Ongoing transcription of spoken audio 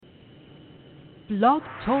Blog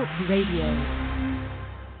Talk Radio.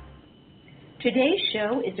 Today's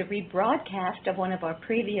show is a rebroadcast of one of our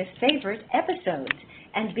previous favorite episodes,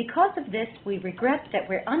 and because of this, we regret that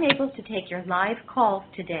we're unable to take your live calls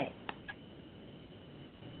today.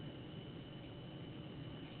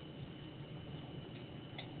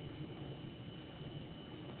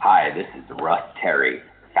 Hi, this is Russ Terry,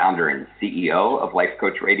 founder and CEO of Life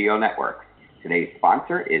Coach Radio Network. Today's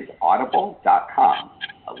sponsor is Audible.com,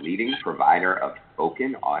 a leading provider of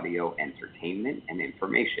spoken audio entertainment and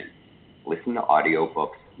information. Listen to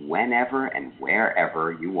audiobooks whenever and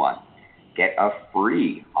wherever you want. Get a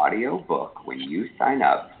free audiobook when you sign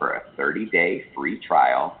up for a 30-day free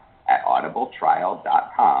trial at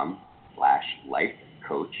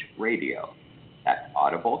audibletrial.com/lifecoachradio. That's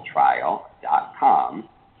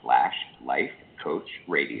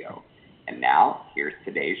audibletrial.com/lifecoachradio. And now, here's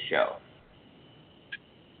today's show.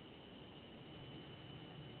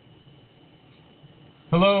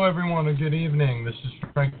 Hello, everyone, and good evening. This is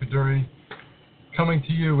Frank Maduri coming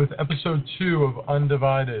to you with episode 2 of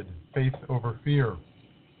Undivided, Faith Over Fear.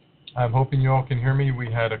 I'm hoping you all can hear me.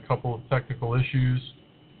 We had a couple of technical issues.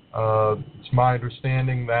 It's my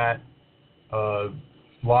understanding that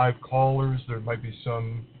live callers, there might be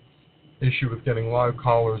some issue with getting live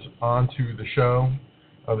callers onto the show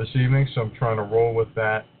this evening, so I'm trying to roll with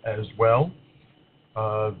that as well.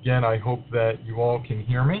 Again, I hope that you all can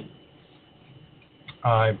hear me.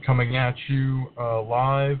 I'm coming at you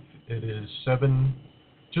live. It is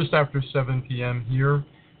just after 7 p.m. here.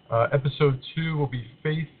 Episode 2 will be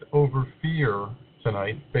Faith Over Fear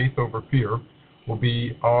tonight. Faith Over Fear will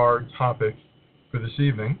be our topic for this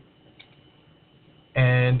evening.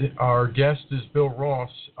 And our guest is Bill Ross.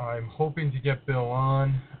 I'm hoping to get Bill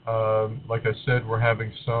on. Like I said, we're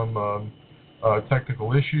having some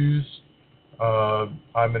technical issues. I'm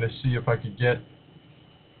going to see if I could get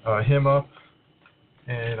him up,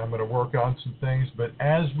 and I'm going to work on some things. But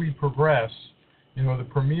as we progress, the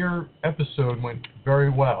premiere episode went very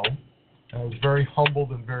well, and I was very humbled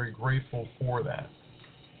and very grateful for that.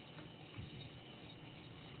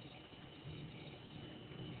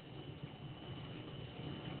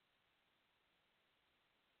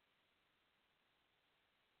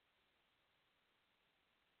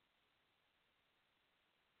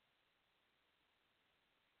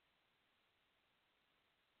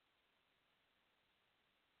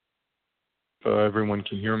 Everyone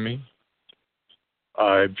can hear me.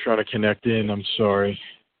 I'm trying to connect in. I'm sorry.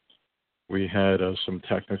 We had some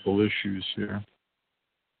technical issues here.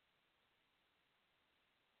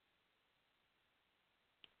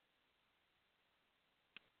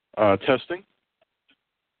 Testing.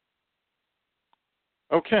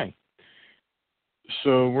 Okay.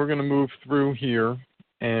 So we're going to move through here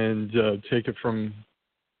and take it from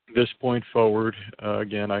this point forward.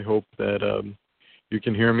 Again, I hope that you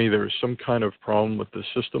can hear me. There's some kind of problem with the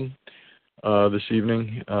system this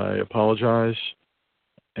evening. I apologize.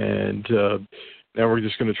 And now we're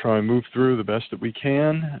just going to try and move through the best that we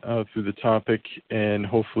can through the topic. And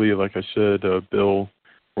hopefully, like I said, Bill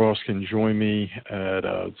Ross can join me at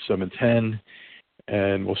 7:10.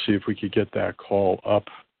 And we'll see if we could get that call up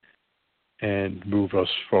and move us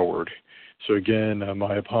forward. So again,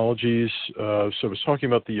 my apologies. So I was talking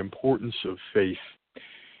about the importance of faith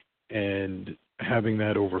and having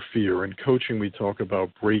that over fear. In coaching, we talk about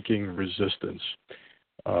breaking resistance.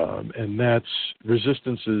 And that's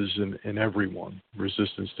resistances in everyone.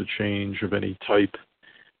 Resistance to change of any type.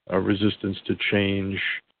 Resistance to change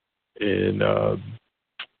in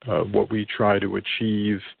what we try to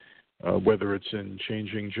achieve, whether it's in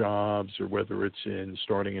changing jobs or whether it's in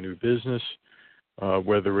starting a new business,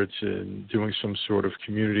 whether it's in doing some sort of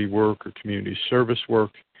community work or community service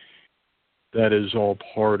work. That is all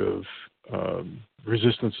part of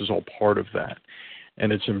resistance is all part of that.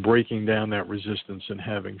 And it's in breaking down that resistance and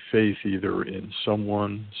having faith either in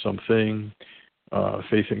someone, something,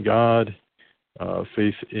 faith in God,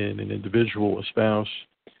 faith in an individual, a spouse,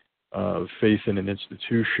 faith in an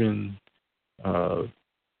institution,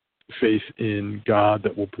 faith in God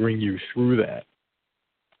that will bring you through that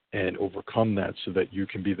and overcome that so that you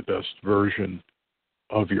can be the best version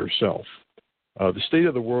of yourself. The state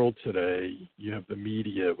of the world today, you have the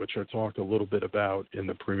media, which I talked a little bit about in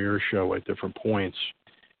the premiere show at different points.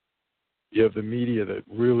 You have the media that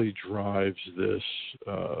really drives this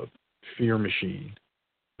fear machine,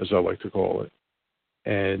 as I like to call it.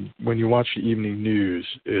 And when you watch the evening news,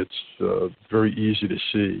 it's very easy to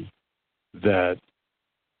see that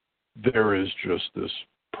there is just this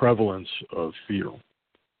prevalence of fear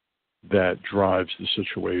that drives the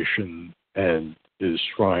situation and is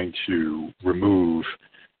trying to remove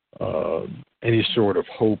any sort of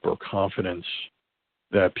hope or confidence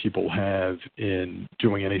that people have in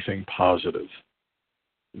doing anything positive.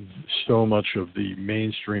 So much of the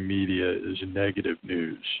mainstream media is negative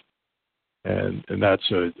news. And that's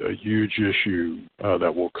a huge issue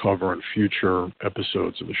that we'll cover in future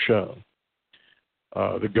episodes of the show.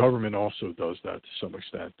 The government also does that to some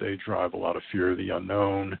extent. They drive a lot of fear of the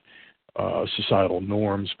unknown. Societal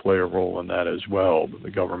norms play a role in that as well. The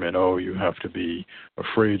government, you have to be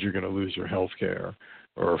afraid you're going to lose your health care,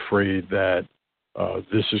 or afraid that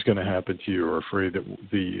this is going to happen to you, or afraid that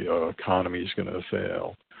the economy is going to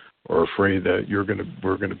fail, or afraid that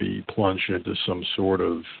we're going to be plunged into some sort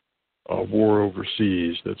of war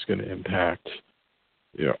overseas that's going to impact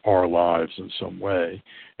our lives in some way.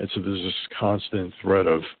 And so there's this constant threat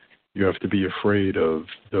of you have to be afraid of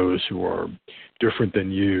those who are different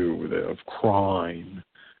than you, of crime,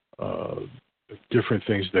 different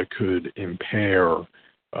things that could impair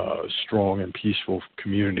strong and peaceful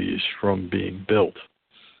communities from being built.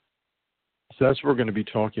 So that's what we're going to be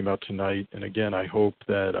talking about tonight. And again, I hope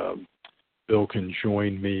that Bill can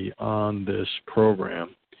join me on this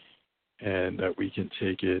program and that we can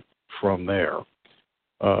take it from there.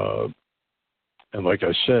 And like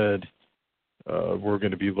I said, we're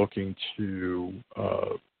going to be looking to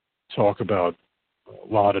talk about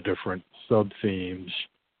a lot of different sub-themes,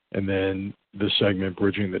 and then the segment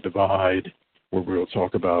Bridging the Divide, where we'll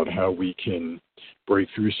talk about how we can break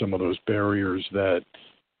through some of those barriers that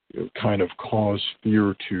kind of cause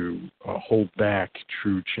fear to hold back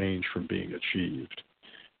true change from being achieved.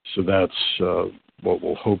 So that's what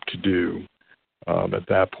we'll hope to do at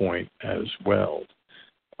that point as well.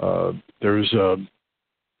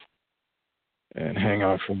 And hang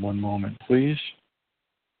on for one moment, please.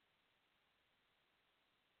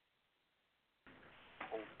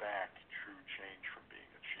 Hold back true change from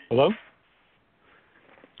being achieved. Hello?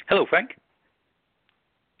 Hello, Frank.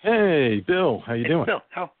 Hey, Bill. How you doing? Bill,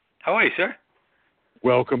 how are you, sir?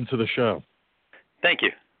 Welcome to the show. Thank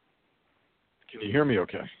you. Can you hear me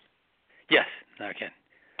okay? Yes, I can.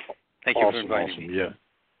 Thank you for inviting me.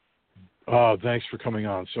 Yeah. Thanks for coming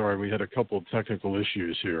on. Sorry, we had a couple of technical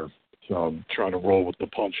issues here, so I'm trying to roll with the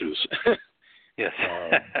punches. Yes.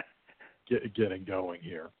 Getting going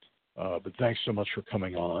here. But thanks so much for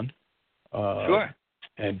coming on. Sure.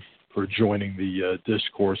 And for joining the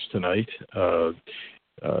discourse tonight.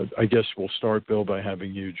 I guess we'll start, Bill, by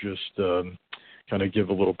having you just kind of give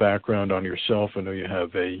a little background on yourself. I know you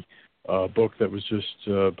have a book that was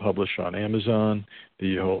just published on Amazon,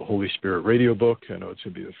 the Holy Spirit radio book. I know it's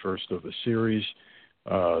going to be the first of a series.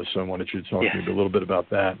 So I wanted you to talk to me a little bit about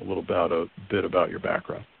that, a bit about your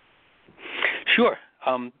background. Sure.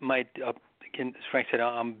 Again, as Frank said,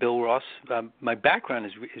 I'm Bill Ross. My background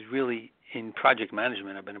is really in project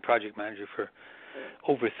management. I've been a project manager for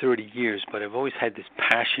over 30 years, but I've always had this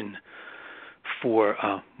passion for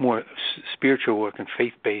more spiritual work and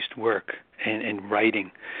faith-based work and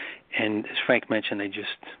writing. And as Frank mentioned, I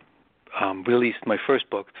just released my first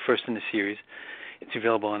book, the first in the series. It's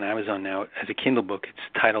available on Amazon now as a Kindle book.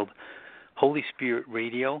 It's titled Holy Spirit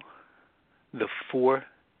Radio, The 4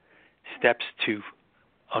 Steps to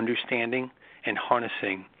Understanding and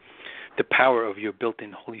Harnessing the Power of Your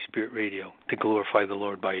Built-in Holy Spirit Radio to Glorify the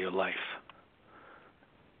Lord by Your Life.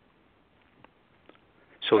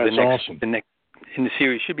 So that's awesome. The next in the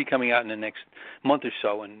series should be coming out in the next month or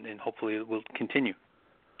so, and hopefully it will continue.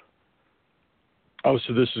 Oh,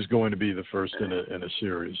 so this is going to be the first in a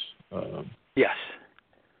series. Yes.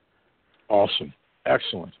 Awesome.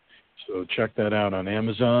 Excellent. So check that out on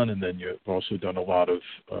Amazon, and then you've also done a lot of,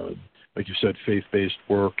 like you said, faith-based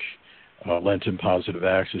work. Lenten Positive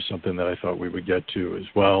Acts is something that I thought we would get to as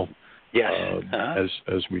well. Yes.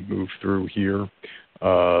 As we move through here.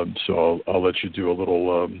 So I'll let you do a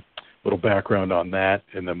little background on that,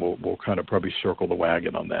 and then we'll kind of probably circle the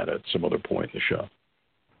wagon on that at some other point in the show.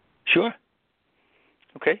 Sure.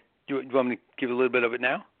 Okay. Do you want me to give a little bit of it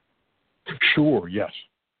now? Sure. Yes.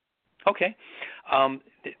 Okay.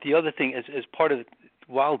 The other thing is, as part of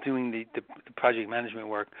while doing the project management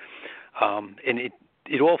work, and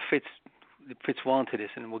it all fits well into this,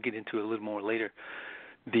 and we'll get into it a little more later.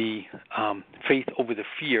 The faith over the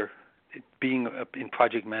fear, being in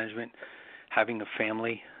project management, having a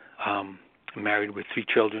family, married with 3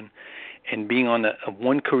 children, and being on a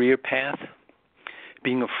one career path,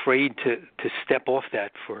 being afraid to step off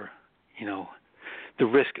that for, the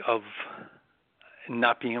risk of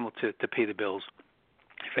not being able to pay the bills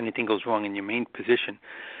if anything goes wrong in your main position.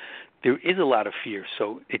 There is a lot of fear,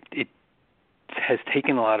 so it has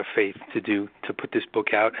taken a lot of faith to put this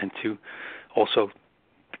book out and to also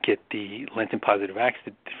get the Lenten Positive Acts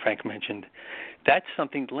that Frank mentioned that's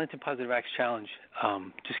something. The Lenten Positive Acts Challenge.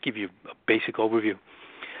 Just give you a basic overview.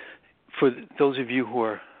 For those of you who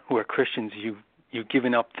are Christians, you've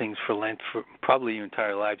given up things for Lent for probably your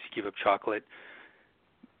entire lives. You give up chocolate,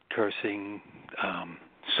 cursing,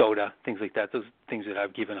 soda, things like that. Those things that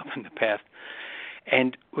I've given up in the past.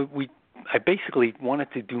 And I basically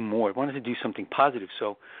wanted to do more. I wanted to do something positive.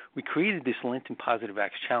 So we created this Lenten Positive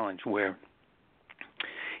Acts Challenge where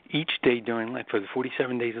each day during Lent, for the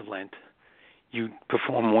 47 days of Lent, you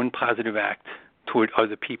perform one positive act toward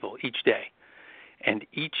other people each day. And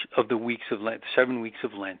each of the weeks of Lent, 7 weeks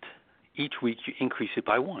of Lent, each week you increase it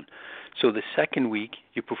by one. So the second week,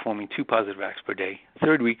 you're performing 2 positive acts per day.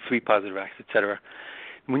 Third week, 3 positive acts, etc.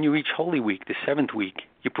 When you reach Holy Week, the 7th week,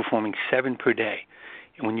 you're performing 7 per day.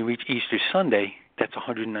 And when you reach Easter Sunday, that's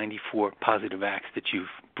 194 positive acts that you've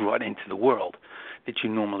brought into the world that you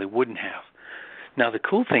normally wouldn't have. Now, the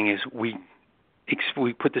cool thing is we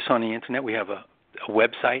put this on the internet. We have a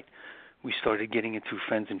website. We started getting it through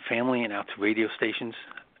friends and family and out to radio stations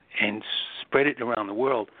and spread it around the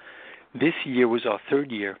world. This year was our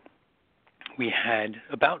 3rd year. We had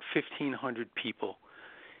about 1,500 people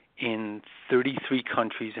in 33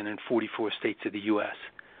 countries and in 44 states of the U.S.,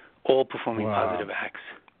 all performing positive acts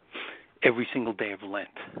every single day of Lent.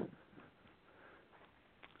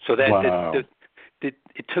 So that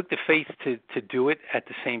it took the faith to do it at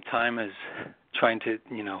the same time as trying to,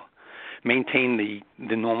 maintain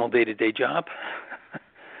the normal day-to-day job.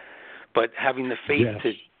 But having the faith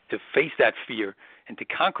to face that fear and to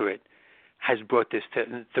conquer it has brought this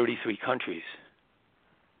to 33 countries.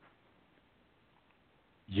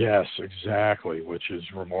 Yes, exactly, which is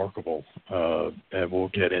remarkable. And we'll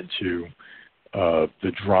get into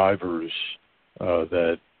the drivers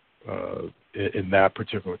that in that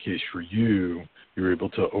particular case for you, you're able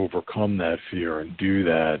to overcome that fear and do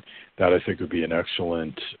that. That I think would be an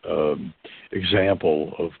excellent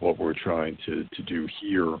example of what we're trying to do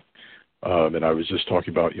here. And I was just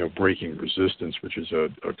talking about, breaking resistance, which is a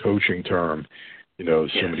coaching term. So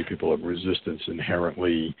many people have resistance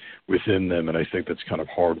inherently within them, and I think that's kind of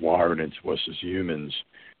hardwired into us as humans,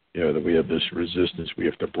 that we have this resistance we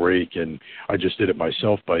have to break. And I just did it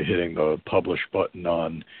myself by hitting the publish button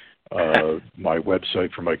on my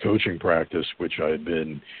website for my coaching practice, which I had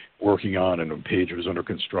been working on, and the page was under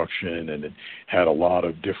construction, and it had a lot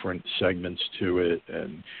of different segments to it,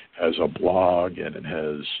 and has a blog, and it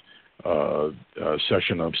has a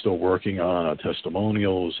section I'm still working on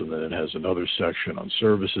testimonials, and then it has another section on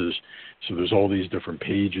services. So there's all these different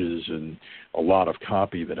pages and a lot of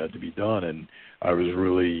copy that had to be done, and I was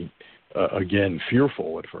really, again,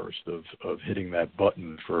 fearful at first of hitting that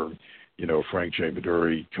button for Frank J.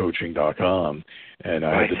 Maduri coaching.com, and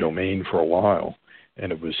I had the domain for a while,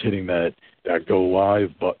 and it was hitting that go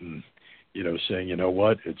live button, saying,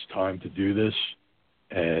 what, it's time to do this,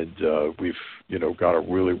 and we've, got to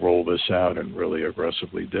really roll this out and really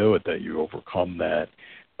aggressively do it, that you overcome that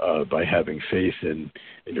by having faith in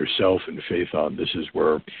yourself and faith on this is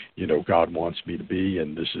where, God wants me to be,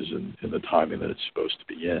 and this is in the timing that it's supposed to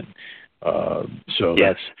be in.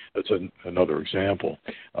 That's another example.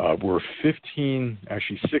 We're 16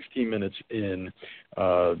 minutes in,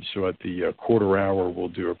 so at the quarter hour we'll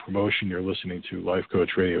do a promotion. You're listening to Life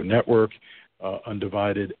Coach Radio Network,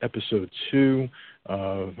 Undivided, Episode 2.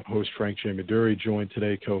 Host Frank J. Maduri, joined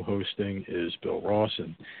today, co-hosting is Bill Ross,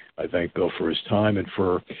 and I thank Bill for his time and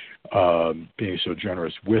for being so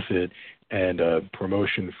generous with it. And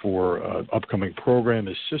promotion for upcoming program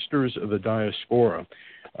is Sisters of the Diaspora.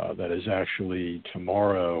 That is actually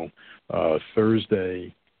tomorrow,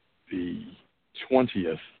 Thursday, the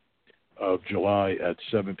 20th of July at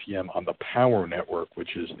 7 p.m. on the Power Network,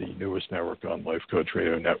 which is the newest network on Life Coach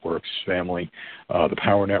Radio Network's family. The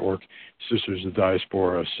Power Network, Sisters of the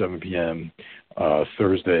Diaspora, 7 p.m.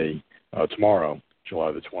 Thursday, tomorrow,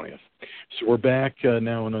 July the 20th. So we're back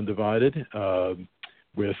now in Undivided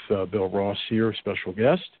with Bill Ross here, special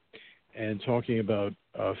guest, and talking about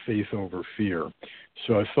faith over fear.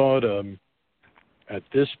 So I thought at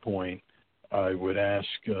this point I would ask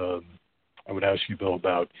you, Bill,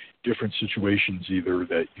 about different situations either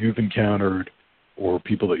that you've encountered or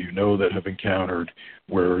people that you know that have encountered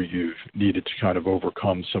where you've needed to kind of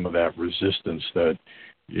overcome some of that resistance that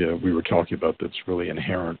we were talking about that's really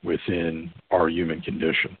inherent within our human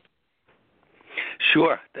condition.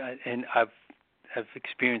 Sure, and I've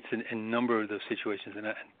experienced a number of those situations, and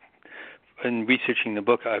in researching the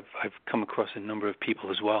book, I've come across a number of people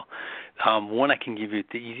as well. One I can give you,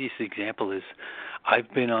 the easiest example is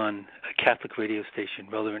I've been on a Catholic radio station,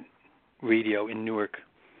 Relevant Radio in Newark,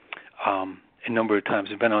 a number of times.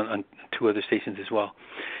 I've been on 2 other stations as well,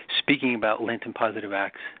 speaking about Lenten positive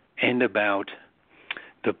acts and about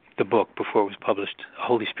the book before it was published,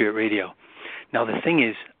 Holy Spirit Radio. Now the thing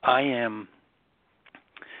is, I am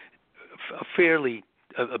fairly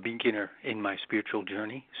a beginner in my spiritual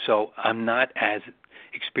journey, so I'm not as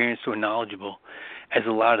experienced or knowledgeable as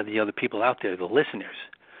a lot of the other people out there, the listeners.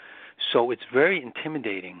 So it's very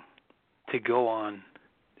intimidating to go on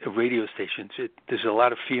a radio station. There's a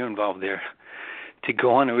lot of fear involved there. To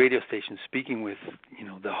go on a radio station speaking with,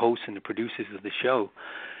 the hosts and the producers of the show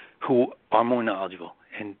who are more knowledgeable,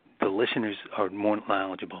 and the listeners are more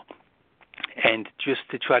knowledgeable. And just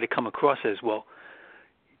to try to come across as, well,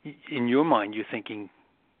 in your mind you're thinking,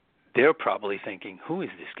 they're probably thinking, who is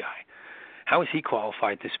this guy? How is he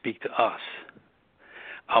qualified to speak to us?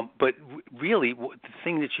 But really, the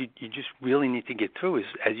thing that you just really need to get through is,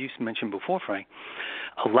 as you mentioned before, Frank,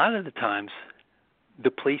 a lot of the times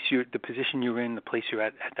the position you're in, the place you're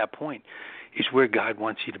at that point, is where God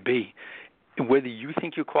wants you to be. And whether you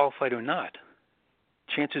think you're qualified or not,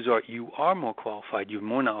 chances are you are more qualified, you're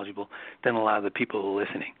more knowledgeable than a lot of the people who are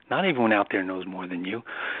listening. Not everyone out there knows more than you.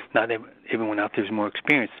 Not everyone out there is more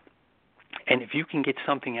experienced. And if you can get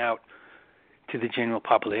something out to the general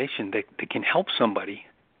population that can help somebody,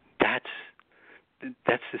 that's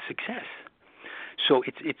the success. So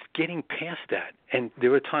it's getting past that. And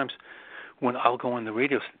there are times when I'll go on the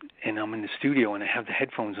radio and I'm in the studio and I have the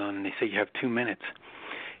headphones on and they say you have 2 minutes,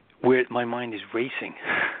 where my mind is racing,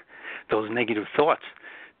 those negative thoughts.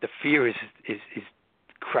 The fear is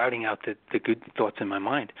crowding out the good thoughts in my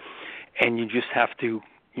mind. And you just have to,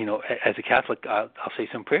 as a Catholic, I'll say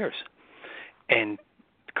some prayers and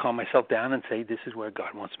calm myself down and say, this is where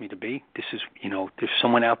God wants me to be. This is, there's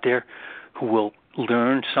someone out there who will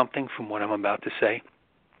learn something from what I'm about to say,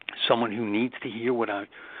 someone who needs to hear what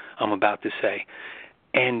I'm about to say.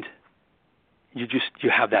 And you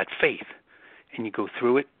have that faith and you go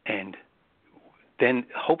through it, and then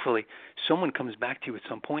hopefully someone comes back to you at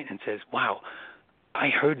some point and says, wow, I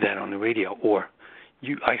heard that on the radio, or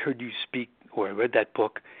I heard you speak, or I read that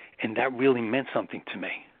book, and that really meant something to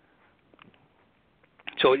me.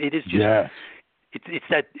 So it is just, it's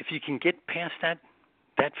that if you can get past that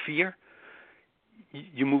fear,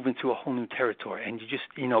 you move into a whole new territory. And you just,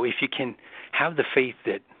 if you can have the faith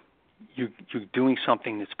that you're doing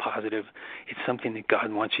something that's positive, it's something that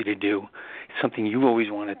God wants you to do, it's something you always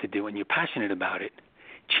wanted to do, and you're passionate about it,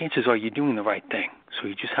 chances are you're doing the right thing. So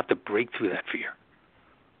you just have to break through that fear.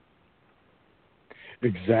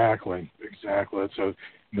 Exactly. So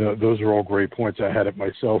those are all great points. I had it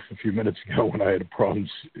myself a few minutes ago when I had problems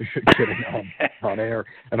getting on air,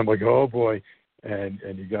 and I'm like, oh boy, and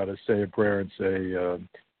you got to say a prayer and say,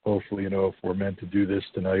 hopefully, if we're meant to do this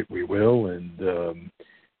tonight, we will, and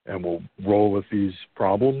we'll roll with these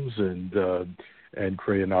problems and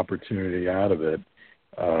create an opportunity out of it.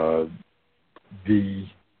 The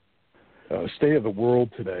state of the world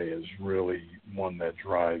today is really one that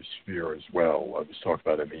drives fear as well. I was talking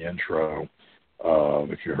about in the intro.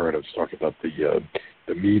 If you heard, I was talking about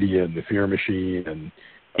the media and the fear machine and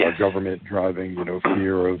government driving,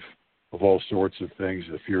 fear of all sorts of things,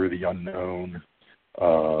 the fear of the unknown,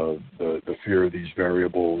 the fear of these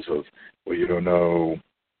variables of, well, you don't know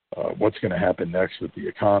what's going to happen next with the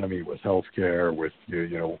economy, with healthcare, with,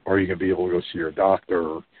 are you going to be able to go see your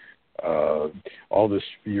doctor? All this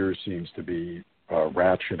fear seems to be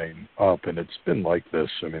ratcheting up, and it's been like this.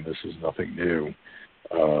 I mean, this is nothing new.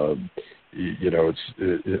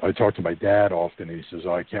 I talk to my dad often. And he says,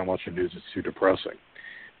 I can't watch the news. It's too depressing.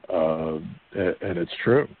 And it's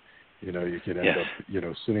true. You can end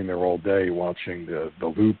up, sitting there all day watching the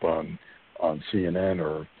loop on CNN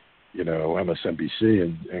or, MSNBC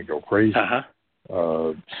and go crazy.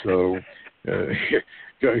 So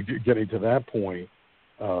getting to that point,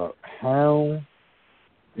 how,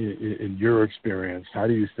 in your experience, how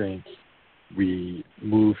do you think we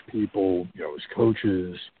move people, as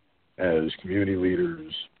coaches, as community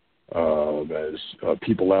leaders, as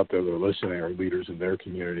people out there that are listening, are leaders in their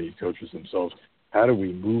community, coaches themselves, how do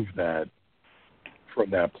we move that from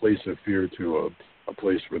that place of fear to a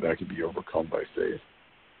place where that can be overcome by faith?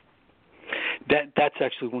 That's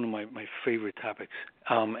actually one of my favorite topics,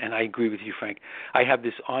 and I agree with you, Frank. I have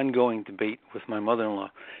this ongoing debate with my mother-in-law.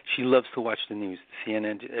 She loves to watch the news,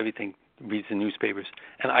 CNN, everything, reads the newspapers,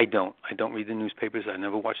 and I don't. I don't read the newspapers. I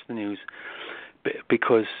never watch the news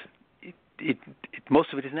because it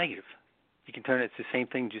most of it is negative. You can turn it, it's the same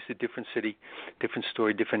thing, just a different city, different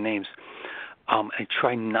story, different names. I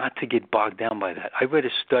try not to get bogged down by that. I read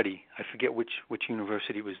a study, I forget which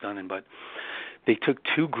university it was done in, but they took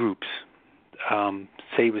two groups,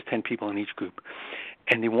 say it was 10 people in each group,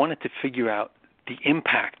 and they wanted to figure out the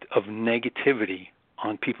impact of negativity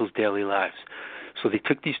on people's daily lives. So they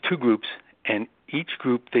took these two groups And each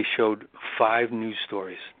group, they showed 5 news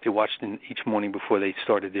stories. They watched them each morning before they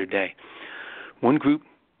started their day. One group,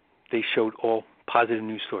 they showed all positive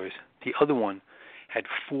news stories. The other one had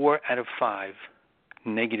 4 out of 5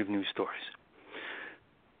 negative news stories.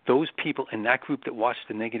 Those people in that group that watched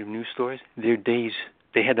the negative news stories, their days,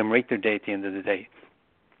 they had them rate their day at the end of the day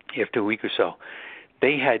after a week or so.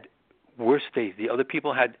 They had worse days. The other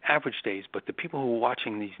people had average days, but the people who were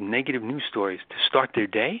watching these negative news stories to start their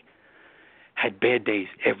day had bad days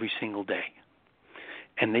every single day.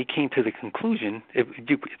 And they came to the conclusion, it's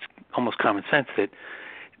almost common sense, that,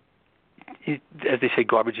 as they say,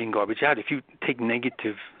 garbage in, garbage out. If you take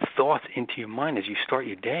negative thoughts into your mind as you start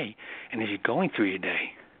your day and as you're going through your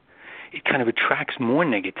day, it kind of attracts more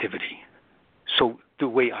negativity. So the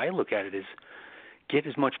way I look at it is get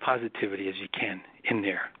as much positivity as you can in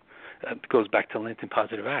there. It goes back to Lenten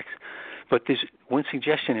Positive Acts. But there's one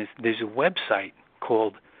suggestion is there's a website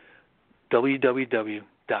called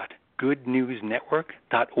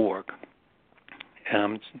www.goodnewsnetwork.org.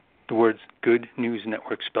 The words Good News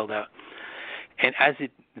Network spelled out. And as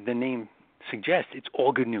the name suggests, it's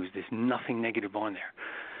all good news. There's nothing negative on there.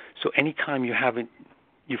 So anytime you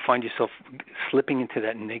find yourself slipping into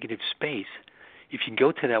that negative space, if you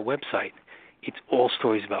go to that website, it's all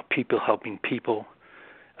stories about people helping people,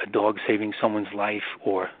 a dog saving someone's life,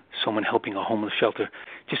 or someone helping a homeless shelter.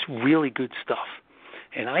 Just really good stuff.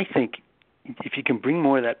 And I think if you can bring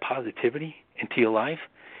more of that positivity into your life,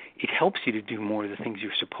 it helps you to do more of the things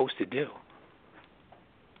you're supposed to do.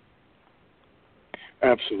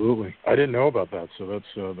 Absolutely. I didn't know about that, so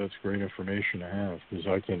that's great information to have, because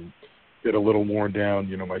I can get a little more down,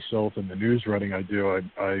 myself in the news writing I do.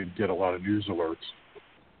 I get a lot of news alerts,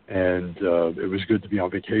 and it was good to be on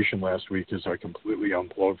vacation last week because I completely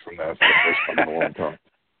unplugged from that for the first time in a long time.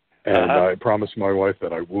 And I promised my wife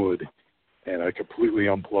that I would, and I completely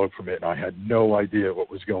unplugged from it, and I had no idea what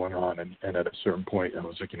was going on. And at a certain point, I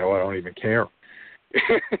was like, I don't even care.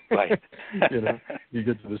 Right. You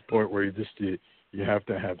get to this point where you have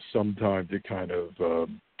to have some time to kind of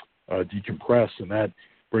decompress, and that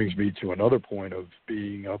brings me to another point of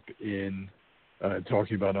being up in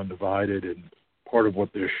talking about Undivided, and part of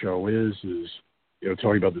what this show is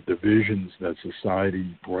talking about the divisions that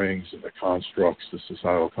society brings and the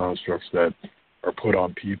societal constructs that are put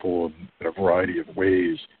on people in a variety of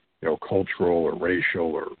ways, cultural or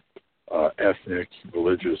racial or ethnic,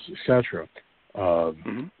 religious, etc.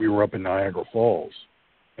 We were up in Niagara Falls,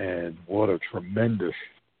 and what a tremendous,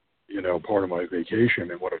 part of my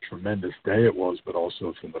vacation, and what a tremendous day it was, but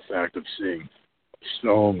also from the fact of seeing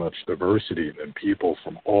so much diversity and people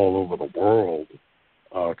from all over the world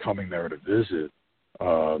coming there to visit.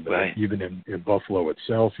 Right. Even in Buffalo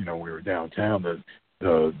itself, we were downtown,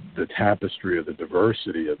 the tapestry of the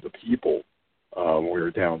diversity of the people when we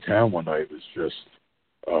were downtown one night was just,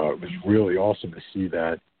 it was really awesome to see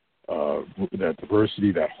that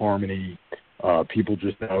diversity, that harmony, people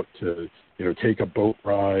just out to, take a boat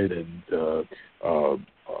ride and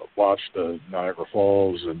watch the Niagara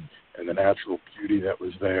Falls and the natural beauty that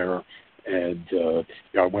was there. And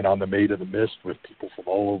I went on the Maid of the Mist with people from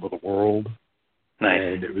all over the world. Nice.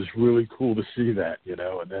 And it was really cool to see that,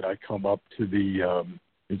 And then I come up to you're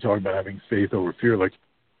talking about having faith over fear. Like,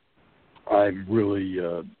 I'm really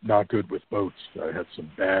not good with boats. I had some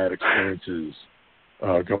bad experiences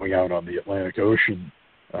going out on the Atlantic Ocean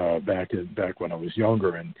back when I was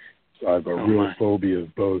younger, and so I have a real phobia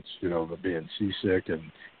of boats, of being seasick and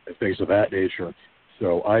things of that nature.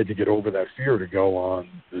 So I had to get over that fear to go on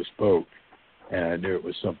this boat, and I knew it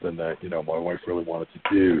was something that my wife really wanted to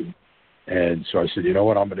do. And so I said, you know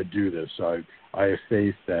what, I'm going to do this. I have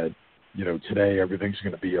faith that today everything's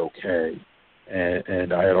going to be okay.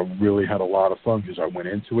 And I really had a lot of fun because I went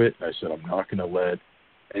into it and I said, I'm not going to let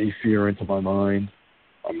any fear into my mind.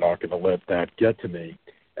 I'm not going to let that get to me.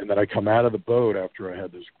 And then I come out of the boat after I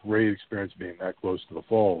had this great experience being that close to the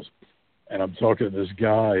falls, and I'm talking to this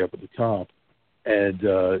guy up at the top, and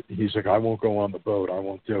he's like, I won't go on the boat. I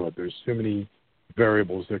won't do it. There's too many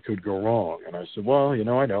variables that could go wrong. And I said, well, I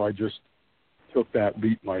know. I just took that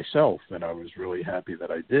leap myself, and I was really happy that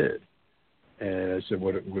I did. And I said,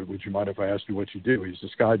 would you mind if I asked you what you do? He's a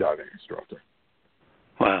skydiving instructor.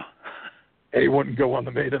 Wow. And he wouldn't go on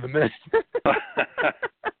the Maid of the Mist,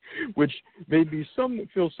 which made me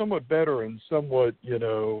feel somewhat better and somewhat,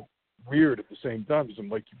 weird at the same time. Because I'm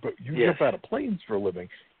like, but you jump out of planes for a living.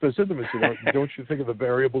 So I said to him, don't you think of the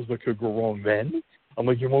variables that could go wrong then? I'm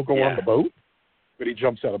like, you won't go on the boat? But he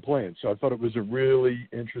jumps out of planes. So I thought it was a really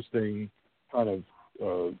interesting kind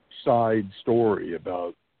of side story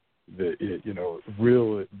about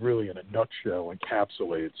really in a nutshell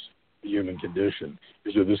encapsulates the human condition.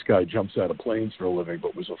 Because this guy jumps out of planes for a living,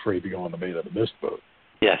 but was afraid to go on the Made of the Mist boat.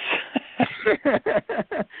 Yes.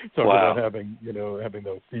 Talk Wow. about having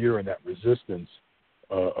the fear and that resistance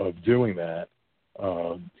of doing that,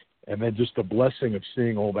 and then just the blessing of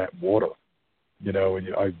seeing all that water. And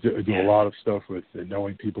I do a lot of stuff with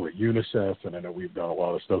knowing people at UNICEF, and I know we've done a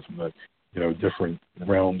lot of stuff in the different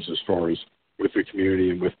realms as far as with the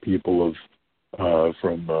community and with people of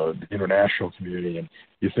from the international community. And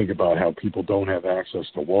you think about how people don't have access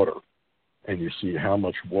to water, and you see how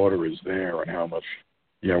much water is there and how much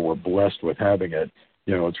we're blessed with having it.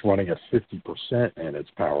 It's running at 50%, and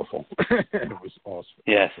it's powerful. And it was awesome.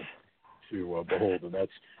 Yes. To behold, and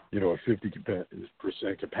that's a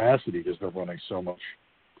 50% capacity because they're running so much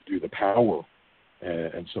to do the power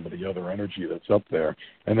and some of the other energy that's up there.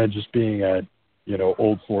 And then just being at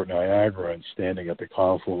Old Fort Niagara and standing at the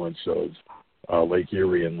confluence of Lake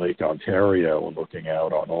Erie and Lake Ontario and looking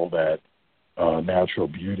out on all that natural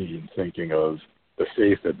beauty and thinking of the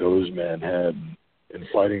faith that those men had in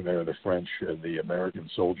fighting there, the French and the American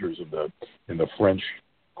soldiers in the French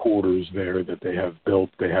quarters there that they have built.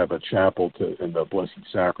 They have a chapel and the Blessed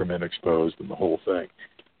Sacrament exposed and the whole thing,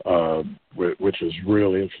 which is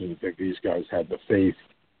really interesting. I think these guys had the faith,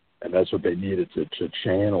 and that's what they needed to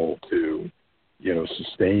channel to,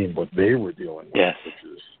 sustain what they were dealing with, yes.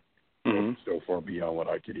 which is so far beyond what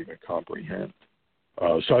I could even comprehend.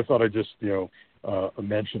 So I thought I'd just,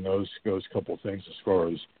 mention those couple of things as far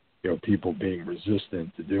as, people being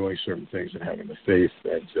resistant to doing certain things and having the faith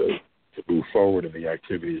and to move forward in the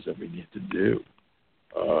activities that we need to do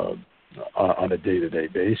on a day-to-day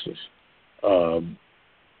basis.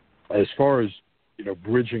 As far as,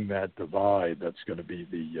 bridging that divide, that's going to be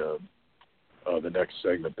the next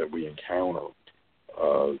segment that we encounter.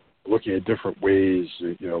 Looking at different ways,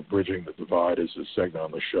 bridging the divide is a segment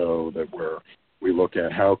on the show that where we look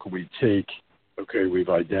at how can we take, we've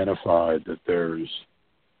identified that there's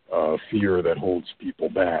fear that holds people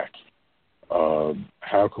back.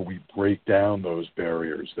 How can we break down those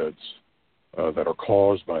barriers that are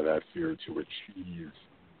caused by that fear to achieve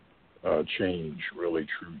change, really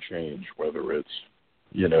true change, whether it's,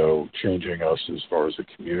 changing us as far as the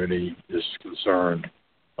community is concerned,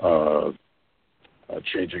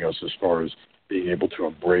 changing us as far as being able to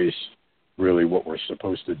embrace really what we're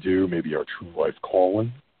supposed to do, maybe our true life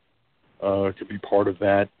calling could be part of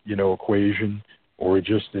that, equation, or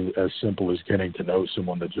just as simple as getting to know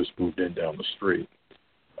someone that just moved in down the street.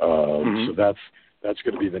 So that's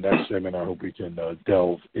going to be the next segment. I hope we can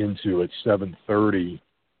delve into at 7:30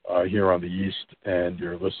 here on the East, and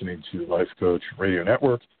you're listening to Life Coach Radio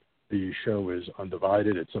Network. The show is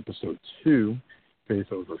Undivided. It's episode 2,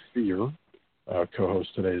 Faith Over Fear. Co-host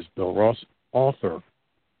today is Bill Ross, author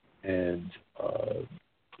and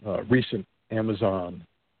recent Amazon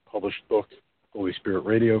published book, Holy Spirit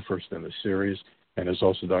Radio, first in the series, and has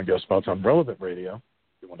also done guest spots on Relevant Radio.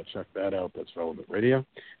 If you want to check that out, that's Relevant Radio.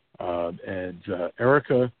 And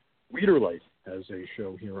Erica Wiederlight has a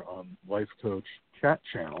show here on Life Coach Chat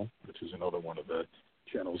Channel, which is another one of the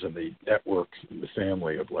channels in the network, in the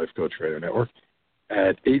family of Life Coach Radio Network,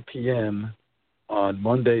 at 8 p.m. on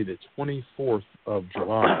Monday, the 24th of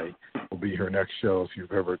July, will be her next show. If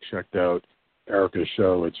you've ever checked out Erica's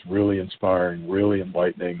show, it's really inspiring, really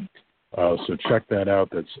enlightening. So check that out.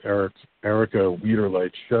 That's Erica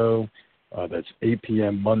Wiederlight's show. That's 8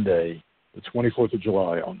 p.m. Monday, the 24th of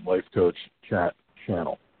July on Life Coach Chat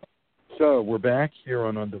Channel. So we're back here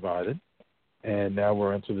on Undivided, and now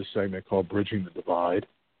we're into this segment called Bridging the Divide,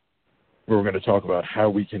 where we're going to talk about how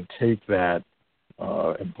we can take that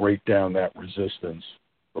and break down that resistance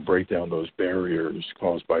or break down those barriers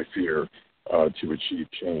caused by fear to achieve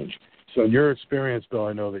change. So in your experience, Bill,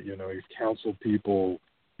 I know that you've counseled people,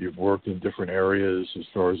 you've worked in different areas as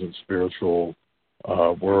far as in spiritual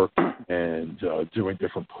work and doing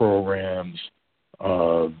different programs.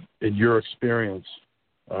 In your experience,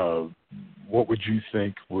 what would you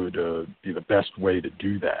think would be the best way to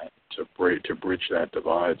do that, to bridge that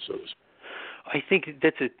divide? So I think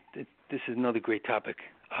this is another great topic.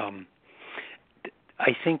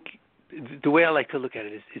 I think the way I like to look at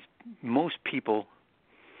it is most people,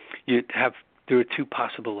 there are at least two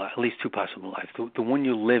possible lives. The one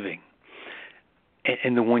you're living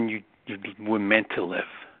and the one you were meant to live.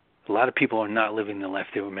 A lot of people are not living the life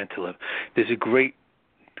they were meant to live. There's a great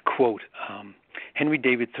quote. Henry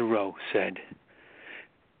David Thoreau said,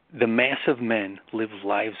 "The mass of men live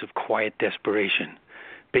lives of quiet desperation."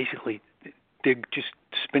 Basically, they're just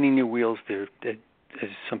spinning their wheels. They're, as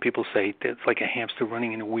some people say, it's like a hamster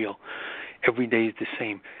running in a wheel. Every day is the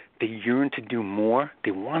same. They yearn to do more.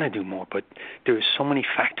 They want to do more, but there are so many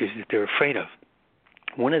factors that they're afraid of.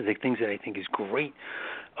 one of the things that I think is great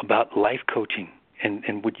about life coaching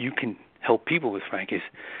and what you can help people with, Frank, is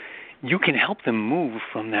you can help them move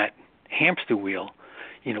from that hamster wheel,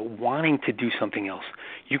 wanting to do something else.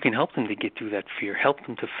 You can help them to get through that fear, help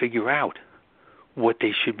them to figure out what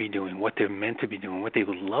they should be doing, what they're meant to be doing, what they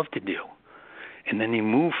would love to do. And then they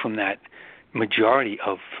move from that majority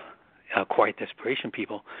of quiet desperation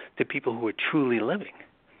people to people who are truly living.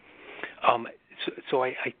 So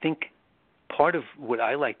I think part of what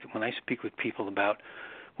I like when I speak with people about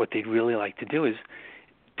what they'd really like to do is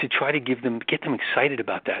to try to get them excited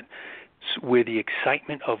about that, where the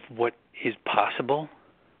excitement of what is possible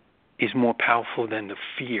is more powerful than the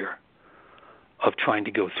fear of trying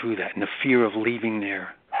to go through that and the fear of leaving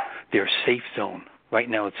their safe zone. Right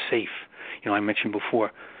now it's safe. I mentioned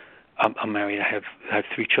before, I'm married. I have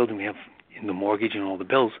 3 children. We have the mortgage and all the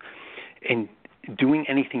bills. And doing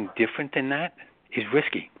anything different than that is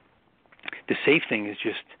risky. The safe thing is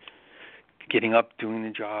just getting up, doing the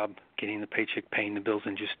job, getting the paycheck, paying the bills,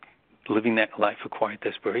 and just living that life of quiet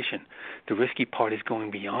desperation. The risky part is going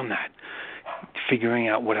beyond that, figuring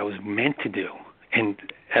out what I was meant to do. And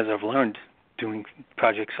as I've learned, doing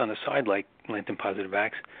projects on the side like Lantern Positive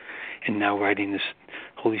Acts, and now writing this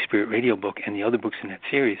Holy Spirit radio book and the other books in that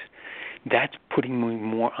series, that's putting me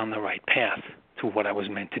more on the right path to what I was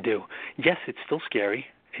meant to do. Yes, it's still scary.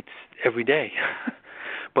 It's every day.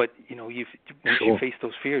 But, once you face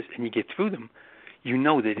those fears and you get through them, you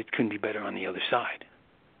know that it couldn't be better on the other side.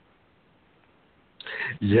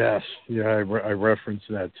 Yes. Yeah, I referenced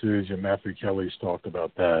that too. Matthew Kelly's talked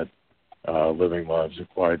about that, living lives of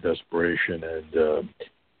quiet desperation, and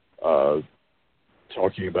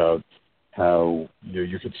talking about how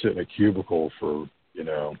you could sit in a cubicle for,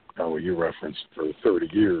 how you referenced, for 30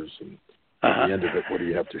 years, and at the end of it, what do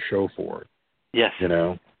you have to show for it? Yes.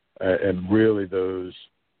 And really those,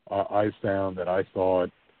 I found that I thought,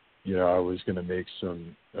 I was going to make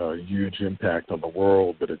some huge impact on the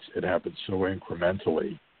world, but it happened so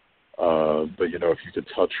incrementally. But, if you could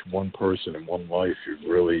touch one person in one life, you've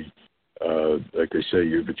really, like they say,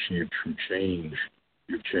 you've achieved true change.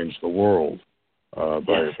 You've changed the world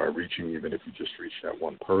by reaching, even if you just reach that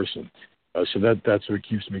one person. So that's what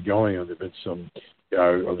keeps me going. And there's been some,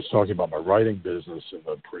 I was talking about my writing business in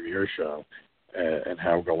the premiere show, and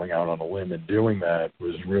how going out on a limb and doing that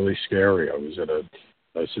was really scary. I was in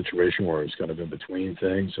a situation where I was kind of in between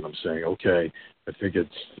things, and I'm saying, okay, I think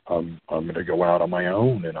I'm going to go out on my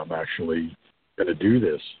own, and I'm actually going to do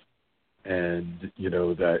this. And,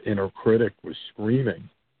 that inner critic was screaming,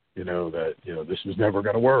 that, this was never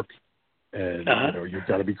going to work. And, you've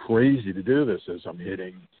got to be crazy to do this, as I'm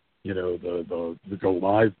hitting, the go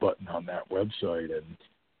live button on that website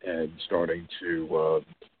and starting to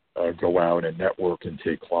go out and network and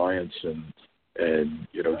take clients and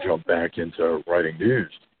jump back into writing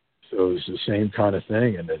news. So it's the same kind of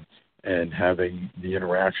thing, and having the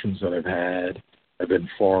interactions that I've had have been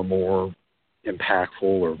far more impactful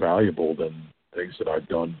or valuable than things that I've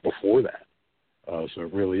done before that. So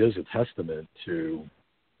it really is a testament to,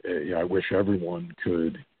 I wish everyone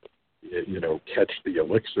could, catch the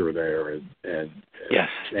elixir there and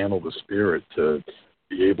channel the spirit to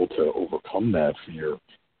be able to overcome that fear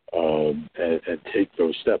and take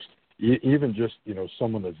those steps. Even just,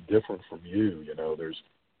 someone that's different from you, there's,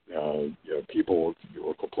 people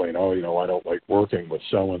will complain, I don't like working with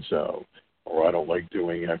so-and-so, or I don't like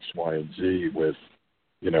doing X, Y, and Z with,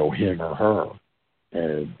 him or her.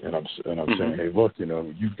 And I'm saying, hey, look,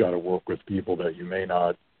 you've got to work with people that you may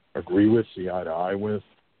not agree with, see eye to eye with,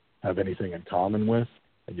 have anything in common with,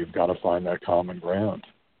 and you've got to find that common ground.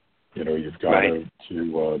 You've got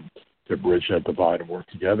to bridge that divide and work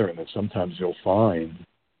together, and then sometimes you'll find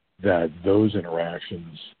that those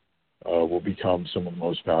interactions will become some of the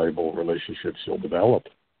most valuable relationships you'll develop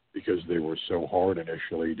because they were so hard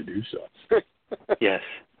initially to do so. Yes.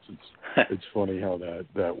 It's funny how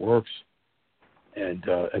that works. And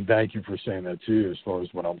thank you for saying that too, as far as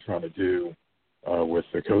what I'm trying to do with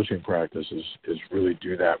the coaching practice is really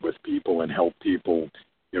do that with people and help people,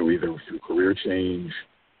 either through career change,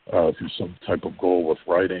 through some type of goal with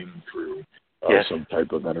writing, through some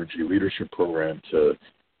type of energy leadership program to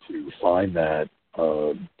find that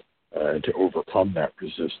and to overcome that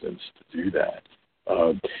resistance to do that.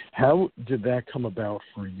 How did that come about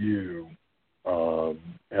for you?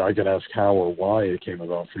 And I can ask how or why it came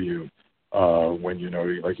about for you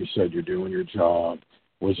when, like you said, you're doing your job.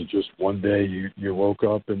 Was it just one day you woke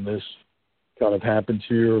up and this kind of happened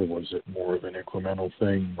to you, or was it more of an incremental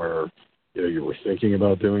thing where you were thinking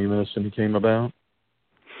about doing this and it came about?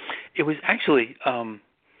 It was actually,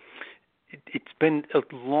 it's been a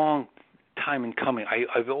long time in coming.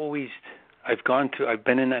 I've always I've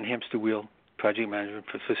been in that hamster wheel, project management,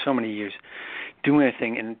 for so many years, doing a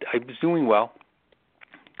thing, and I was doing well,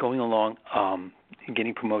 going along,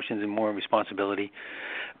 getting promotions and more responsibility.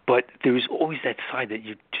 But there was always that side that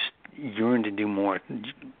you just yearn to do more,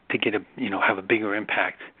 to get have a bigger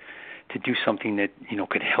impact, to do something that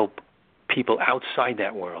could help people outside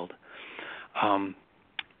that world. And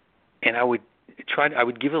I would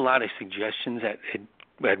give a lot of suggestions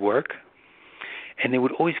at work, and they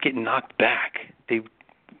would always get knocked back. They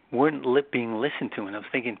weren't being listened to, and I was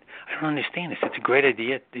thinking, I don't understand this. It's a great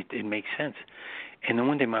idea. It makes sense. And then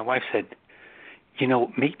one day my wife said,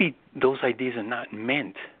 maybe those ideas are not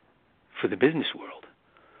meant for the business world.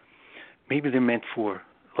 Maybe they're meant for,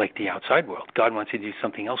 like, the outside world. God wants you to do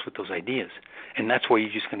something else with those ideas. And that's why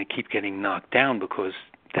you're just going to keep getting knocked down, because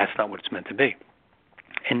that's not what it's meant to be.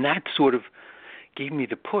 And that sort of gave me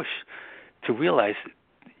the push to realize,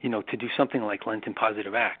 to do something like Lenten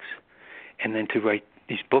Positive Acts, and then to write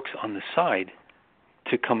these books on the side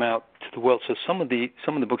to come out to the world. So some of the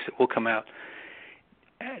books that will come out,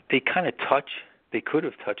 they kind of they could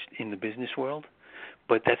have touched in the business world,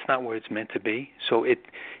 but that's not where it's meant to be. So it's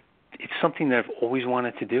something that I've always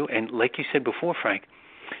wanted to do. And like you said before, Frank,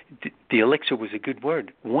 the elixir was a good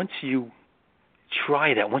word. Once you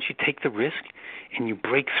try that, once you take the risk and you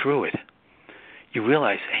break through it, you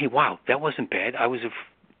realize, hey, wow, that wasn't bad.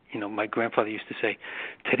 My grandfather used to say,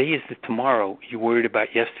 today is the tomorrow you worried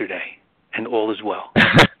about yesterday, and all is well.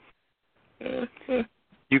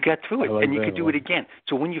 You got through it, and you could do it again.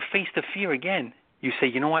 So when you face the fear again, you say,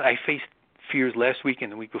 you know what, I faced fears last week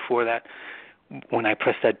and the week before that. When I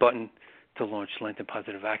pressed that button to launch Lenten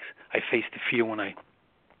Positive Acts, I faced the fear when I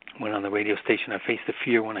went on the radio station. I faced the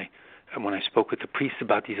fear when I spoke with the priests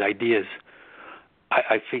about these ideas.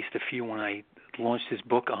 I faced the fear when I launched this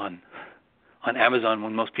book on Amazon,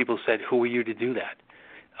 when most people said, who are you to do that?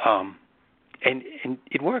 And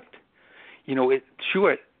it worked.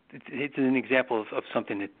 It's an example of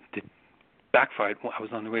something that backfired. I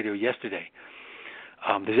was on the radio yesterday.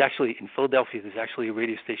 There's actually, in Philadelphia, a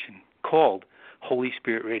radio station called Holy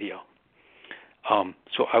Spirit Radio.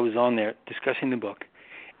 So I was on there discussing the book,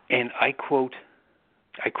 and I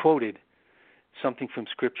quoted something from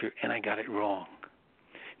Scripture, and I got it wrong.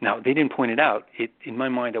 Now, they didn't point it out. In my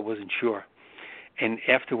mind, I wasn't sure. And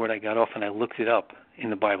afterward, I got off and I looked it up in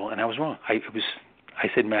the Bible, and I was wrong. I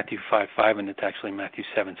said Matthew 5:5, and it's actually Matthew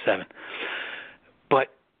 7:7. But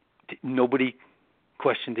nobody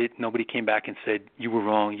questioned it. Nobody came back and said, you were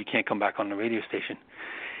wrong, you can't come back on the radio station.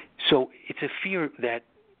 So it's a fear that,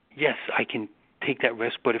 yes, I can take that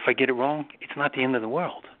risk, but if I get it wrong, it's not the end of the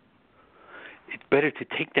world. It's better to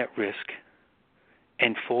take that risk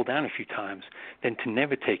and fall down a few times than to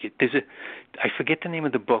never take it. I forget the name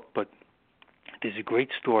of the book, but there's a great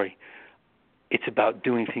story. It's about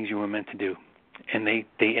doing things you were meant to do. And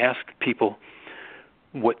they ask people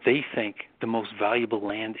what they think the most valuable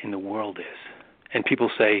land in the world is. And people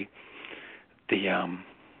say the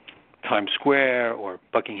Times Square or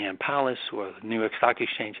Buckingham Palace or the New York Stock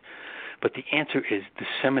Exchange. But the answer is the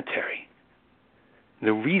cemetery.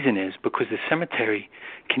 The reason is because the cemetery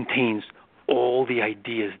contains all the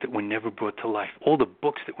ideas that were never brought to life, all the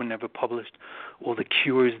books that were never published, all the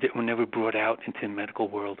cures that were never brought out into the medical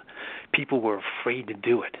world. People were afraid to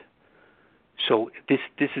do it. So this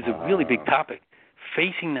is a really big topic.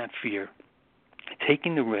 Facing that fear,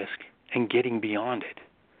 taking the risk, and getting beyond it.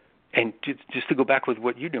 And just to go back with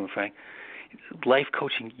what you're doing, Frank, life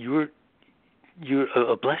coaching, you're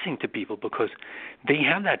a blessing to people because they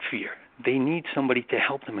have that fear. They need somebody to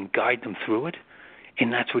help them and guide them through it,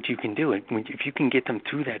 and that's what you can do. If you can get them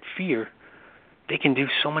through that fear, they can do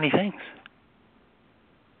so many things.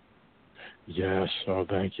 Yes. Oh,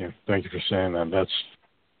 thank you. Thank you for saying that.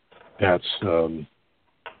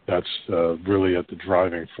 That's really at the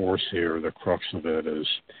driving force here. The crux of it is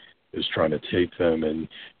trying to take them and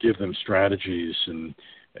give them strategies and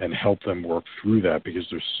help them work through that, because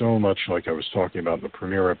there's so much, like I was talking about in the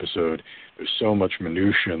premiere episode, there's so much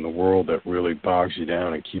minutia in the world that really bogs you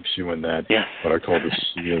down and keeps you in that, what I call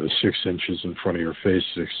the 6 inches in front of your face,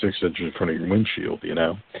 6 inches in front of your windshield,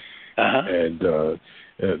 And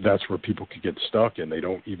that's where people could get stuck, and they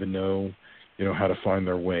don't even know, how to find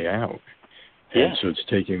their way out. And so it's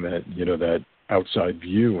taking that, that outside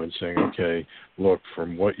view and saying, okay, look,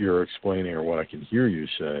 from what you're explaining or what I can hear you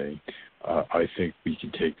say, I think we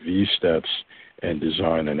can take these steps and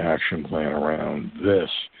design an action plan around this,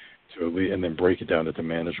 and then break it down into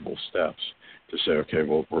manageable steps to say, okay,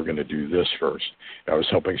 well, we're going to do this first. I was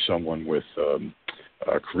helping someone with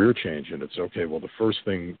career change. And it's okay. Well, the first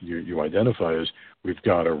thing you identify is we've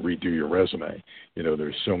got to redo your resume.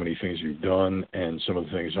 There's so many things you've done, and some of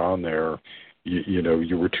the things on there,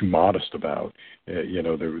 you were too modest about.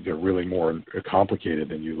 They're really more complicated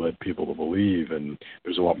than you led people to believe, and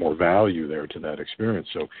there's a lot more value there to that experience.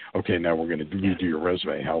 So, okay, now we're going to redo your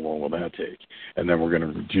resume. How long will that take? And then we're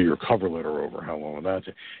going to do your cover letter over. How long will that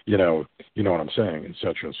take? You know what I'm saying, et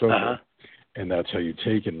cetera, and so forth. And that's how you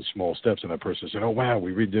take it in small steps. And that person said, oh, wow,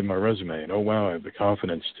 we redid my resume. And, oh, wow, I have the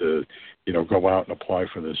confidence to, go out and apply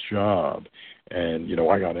for this job. And,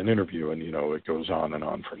 I got an interview, and, it goes on and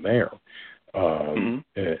on from there. And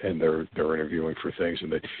they're interviewing for things.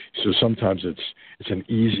 And so sometimes it's an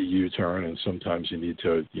easy U-turn, and sometimes you need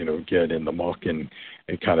to, get in the muck and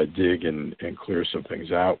kind of dig and clear some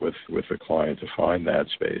things out with the client to find that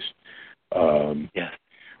space. Yes.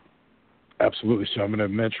 Absolutely. So I'm going to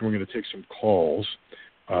mention we're going to take some calls.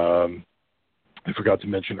 I forgot to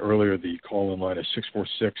mention earlier the call-in line is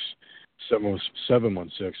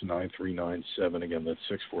 646-716-9397. Again, that's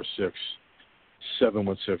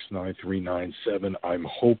 646-716-9397. I'm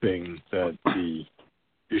hoping that the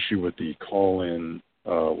issue with the call-in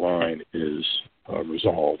line is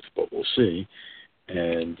resolved, but we'll see.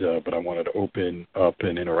 And but I wanted to open up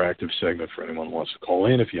an interactive segment for anyone who wants to call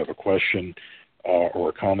in. If you have a question or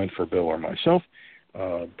a comment for Bill or myself,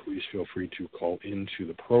 please feel free to call into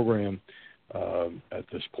the program at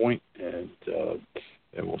this point, and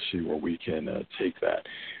we'll see where we can take that.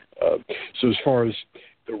 So as far as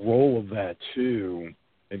the role of that, too,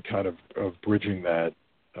 and kind of bridging that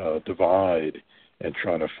divide and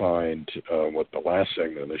trying to find what the last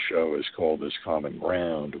segment of the show is called as common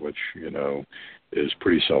ground, which, is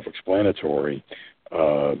pretty self-explanatory,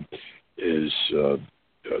 is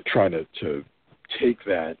trying to take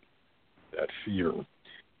that fear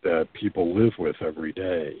that people live with every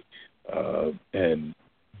day and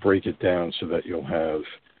break it down so that you'll have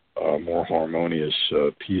more harmonious,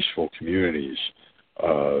 peaceful communities.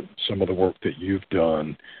 Some of the work that you've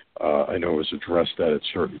done, I know, has addressed that at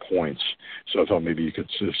certain points. So I thought maybe you could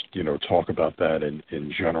just, talk about that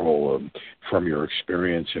in general from your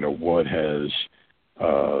experience. What has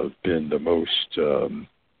been the most,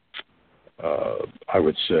 I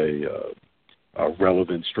would say,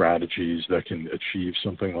 relevant strategies that can achieve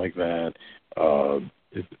something like that.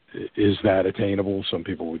 Is that attainable? Some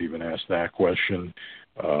people would even ask that question.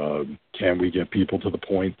 Can we get people to the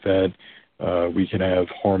point that we can have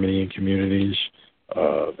harmony in communities,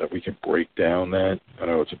 that we can break down that? I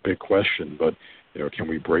know it's a big question, but, can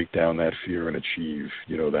we break down that fear and achieve,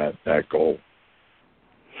 that goal?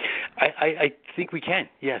 I think we can,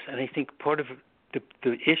 yes. And I think part of the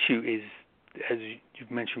issue is, as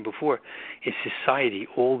you've mentioned before, is society,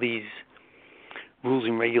 all these rules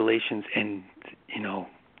and regulations and,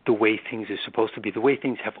 the way things are supposed to be, the way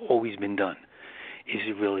things have always been done is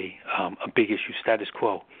really a big issue, status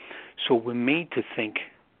quo. So we're made to think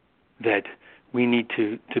that we need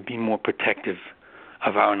to be more protective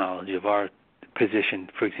of our knowledge, of our position.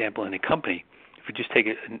 For example, in a company, if we just take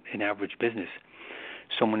an average business,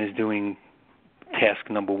 someone is doing task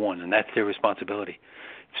number one, and that's their responsibility.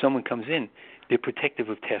 If someone comes in, they're protective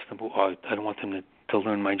of task number one. I don't want them to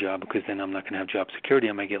learn my job because then I'm not going to have job security.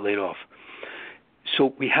 I might get laid off.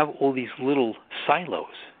 So we have all these little silos,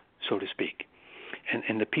 so to speak,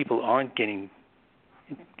 and the people aren't getting,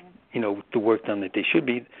 the work done that they should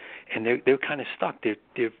be, and they're kind of stuck.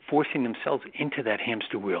 They're forcing themselves into that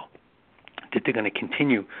hamster wheel that they're going to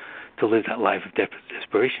continue to live that life of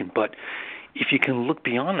desperation. But if you can look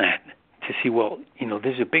beyond that to see, well,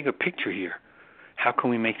 there's a bigger picture here. How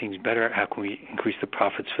can we make things better? How can we increase the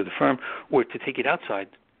profits for the firm? Or to take it outside,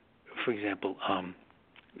 for example,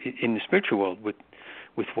 in the spiritual world with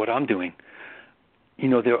what I'm doing,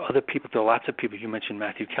 there are other people, there are lots of people. You mentioned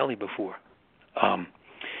Matthew Kelly before.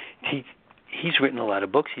 He's written a lot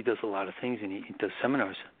of books. He does a lot of things, and he does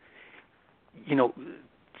seminars.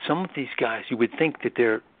 Some of these guys, you would think that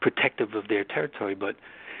they're protective of their territory, but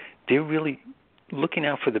they're really looking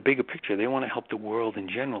out for the bigger picture. They want to help the world in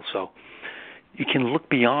general. So you can look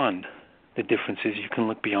beyond the differences. You can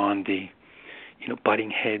look beyond the, butting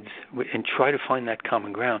heads and try to find that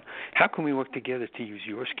common ground. How can we work together to use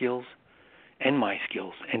your skills and my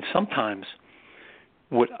skills? And sometimes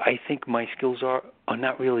what I think my skills are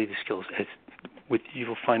not really the skills. As you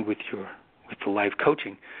will find with the live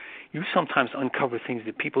coaching, you sometimes uncover things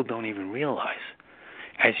that people don't even realize.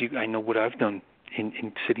 I know what I've done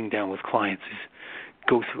in sitting down with clients is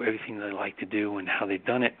go through everything they like to do and how they've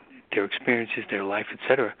done it, their experiences, their life,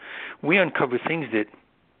 etc. We uncover things that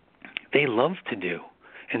they love to do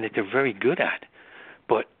and that they're very good at,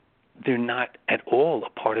 but they're not at all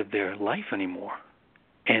a part of their life anymore.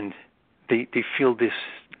 and they feel this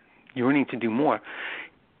yearning to do more.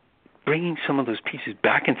 Bringing some of those pieces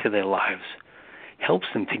back into their lives helps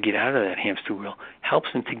them to get out of that hamster wheel, helps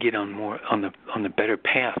them to get on the better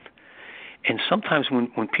path. And sometimes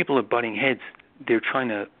when people are butting heads, they're trying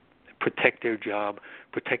to protect their job,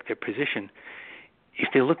 protect their position. If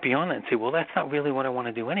they look beyond that and say, well, that's not really what I want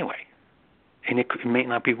to do anyway, and it may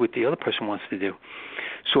not be what the other person wants to do.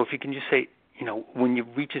 So if you can just say, when you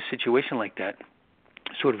reach a situation like that,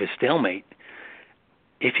 sort of a stalemate,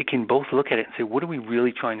 if you can both look at it and say, what are we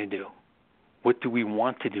really trying to do? What do we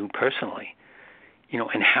want to do personally?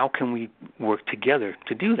 And how can we work together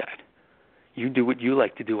to do that? You do what you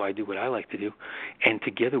like to do, I do what I like to do, and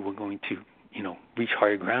together we're going to, reach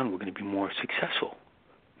higher ground. We're going to be more successful,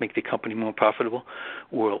 make the company more profitable,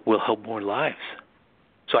 we'll help more lives.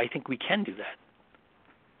 So I think we can do that.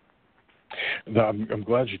 I'm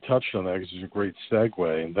glad you touched on that because it's a great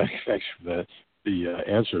segue, and thanks for the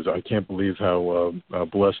answers. I can't believe how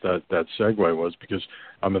blessed that segue was, because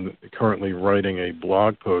I'm currently writing a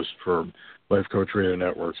blog post for Life Coach Radio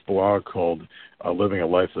Network's blog called Living a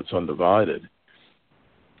Life That's Undivided.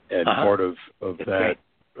 And part of that,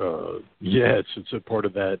 it's a part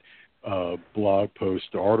of that blog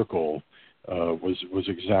post article was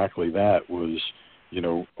exactly that, was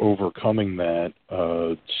overcoming that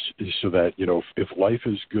so that, if life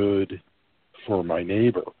is good for my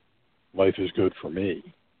neighbor, life is good for me.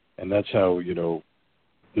 And that's how,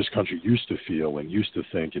 this country used to feel and used to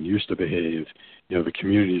think and used to behave. The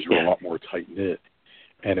communities were a lot more tight-knit.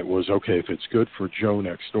 And it was, okay, if it's good for Joe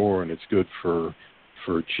next door and it's good for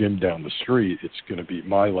Jim down the street, it's going to be,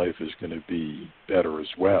 my life is going to be better as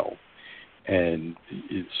well. And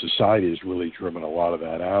society has really driven a lot of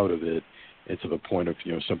that out of it, and to the point of,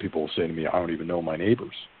 some people will say to me, I don't even know my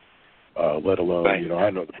neighbors, let alone, I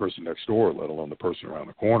know the person next door, let alone the person around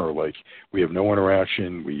the corner. Like, we have no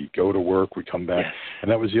interaction. We go to work, we come back. Yes.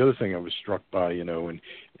 And that was the other thing I was struck by, and I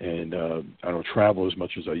don't travel as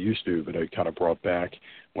much as I used to, but I kind of brought back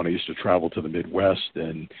when I used to travel to the Midwest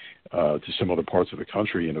and to some other parts of the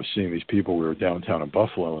country, seeing these people. We were downtown in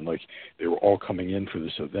Buffalo, and they were all coming in for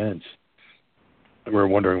this event. And we were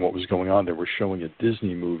wondering what was going on. They were showing a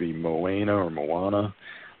Disney movie, Moana,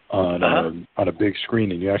 on a big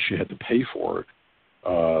screen, and you actually had to pay for it.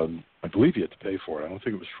 I believe you had to pay for it. I don't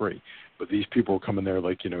think it was free. But these people were coming there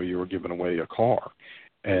like, you were giving away a car.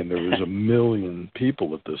 And there was 1 million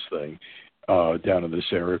people at this thing down in this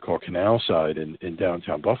area called Canal Side in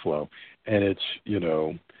downtown Buffalo. And it's,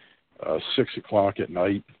 6 o'clock at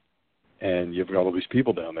night, and you've got all these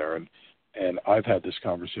people down there. And I've had this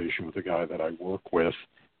conversation with a guy that I work with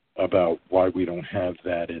about why we don't have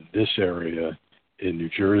that in this area in New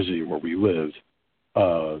Jersey where we live.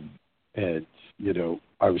 And,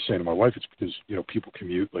 I was saying to my wife, it's because, people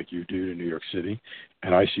commute like you do to New York City,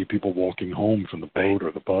 and I see people walking home from the boat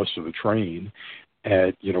or the bus or the train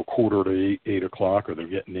at, 7:45, 8 o'clock, or they're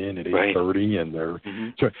getting in at 8:30, and they're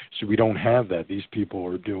so we don't have that. These people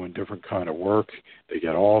are doing different kind of work. They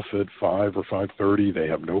get off at 5 or 5:30. They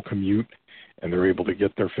have no commute, and they're able to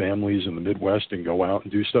get their families in the Midwest and go out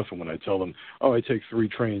and do stuff. And when I tell them, I take 3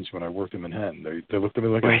 trains when I worked in Manhattan, they look at me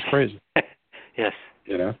like I was crazy. Yes.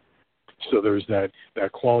 So there's that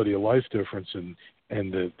quality of life difference, and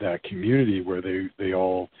that community where they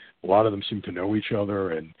all, a lot of them seem to know each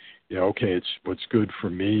other, and okay, it's what's good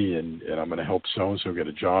for me, and I'm going to help so and so get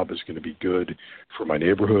a job. It's going to be good for my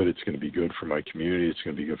neighborhood. It's going to be good for my community. It's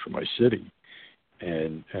going to be good for my city.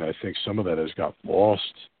 And I think some of that has got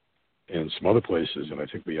lost in some other places, and I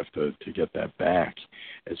think we have to get that back.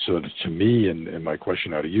 And so to me, and my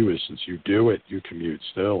question out of you is, since you do it, you commute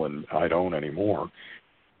still, and I don't anymore,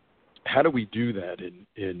 how do we do that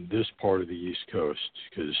in this part of the East Coast?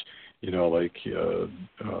 Because,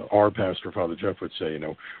 our pastor, Father Jeff, would say,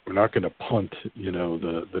 we're not going to punt,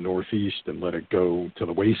 the Northeast and let it go to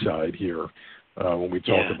the wayside here when we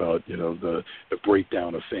talk about, the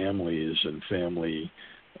breakdown of families and family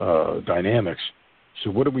dynamics. So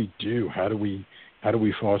what do we do? How do we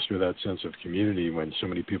foster that sense of community when so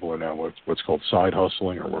many people are now what's called side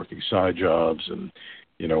hustling or working side jobs and,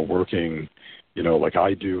 working, like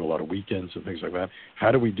I do, a lot of weekends and things like that?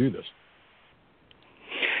 How do we do this?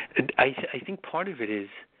 I think part of it is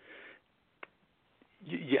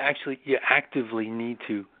you actively need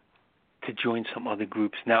to join some other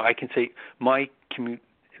groups. Now, I can say my commute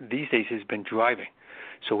these days has been driving,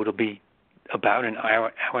 so it'll be about an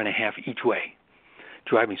hour and a half each way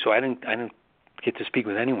driving. So I didn't get to speak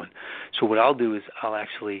with anyone. So what I'll do is I'll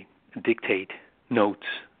actually dictate notes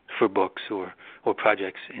for books or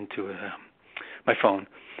projects into my phone,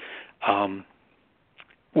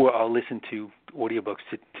 or I'll listen to audiobooks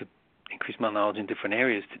to increase my knowledge in different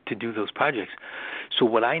areas to do those projects. So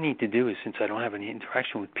what I need to do is, since I don't have any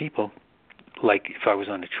interaction with people, like if I was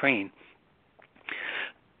on a train,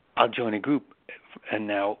 I'll join a group. And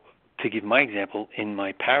now, to give my example, in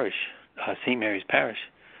my parish, St. Mary's Parish,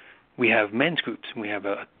 we have men's groups. We have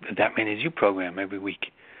a That Man Is You program every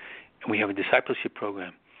week. And we have a discipleship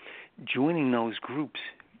program. Joining those groups,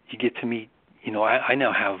 you get to meet, I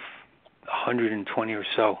now have 120 or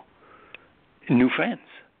so new friends,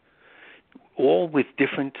 all with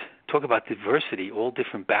different, talk about diversity, all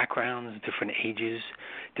different backgrounds, different ages,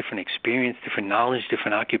 different experience, different knowledge,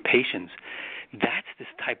 different occupations. That's this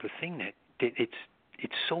type of thing that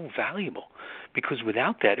it's so valuable, because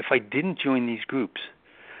without that, if I didn't join these groups,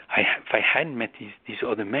 if I hadn't met these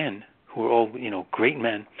other men who are all great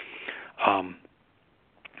men,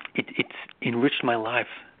 it's enriched my life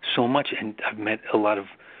so much. And I've met a lot of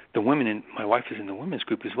the women, and my wife is in the women's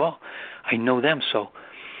group as well. I know them, so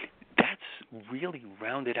that's really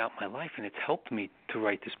rounded out my life, and it's helped me to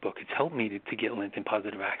write this book. It's helped me to get Linton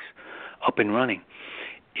Positive Acts up and running.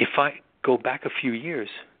 If I go back a few years,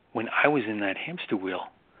 when I was in that hamster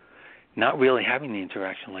wheel, not really having the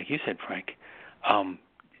interaction like you said, Frank,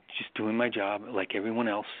 just doing my job like everyone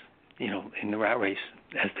else, in the rat race,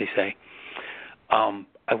 as they say,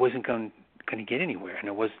 I wasn't going to get anywhere, and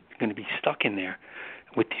I was going to be stuck in there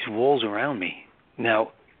with these walls around me.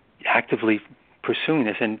 Now, actively pursuing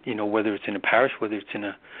this, and whether it's in a parish, whether it's in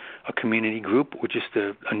a community group, or just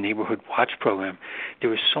a neighborhood watch program,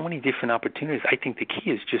 there are so many different opportunities. I think the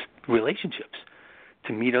key is just relationships,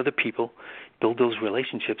 to meet other people, build those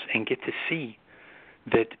relationships, and get to see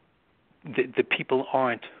that the people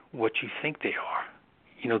aren't what you think they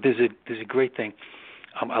are. There's a great thing.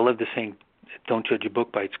 I love the saying, "Don't judge a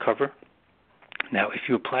book by its cover." Now, if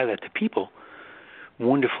you apply that to people,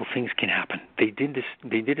 wonderful things can happen. They did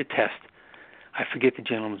a test. I forget the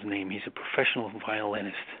gentleman's name. He's a professional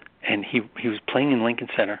violinist, and he was playing in Lincoln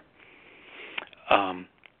Center.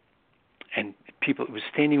 And people, it was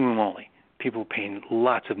standing room only. People were paying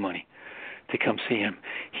lots of money to come see him.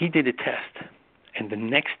 He did a test, and the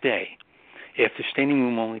next day, after standing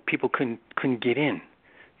room only, people couldn't get in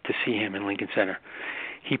to see him in Lincoln Center.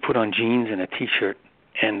 He put on jeans and a T-shirt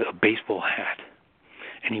and a baseball hat,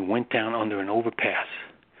 and he went down under an overpass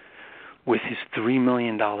with his $3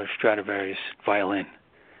 million Stradivarius violin,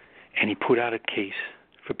 and he put out a case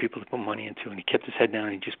for people to put money into, and he kept his head down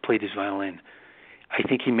and he just played his violin. I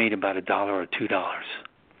think he made about $1 or $2.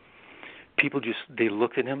 People they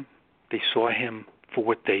looked at him, they saw him for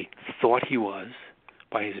what they thought he was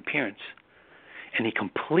by his appearance, and he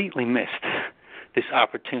completely missed this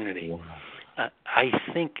opportunity. Wow. I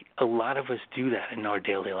think a lot of us do that in our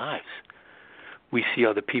daily lives. We see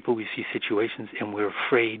other people, we see situations, and we're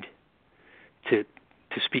afraid to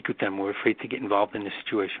speak with them. We're afraid to get involved in the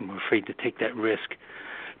situation. We're afraid to take that risk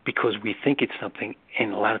because we think it's something,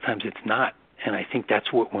 and a lot of times it's not. And I think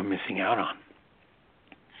that's what we're missing out on.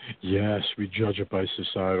 Yes, we judge it by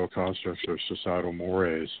societal constructs or societal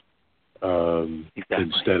mores, exactly.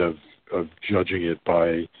 Instead of judging it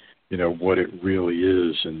by, what it really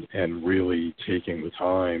is, and really taking the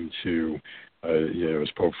time to, as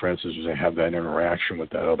Pope Francis was saying, have that interaction with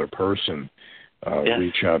that other person, Yes.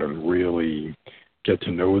 Reach out and really get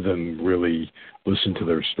to know them, really listen to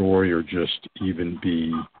their story, or just even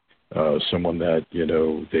be someone that,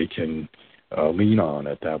 they can lean on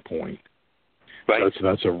at that point. Right.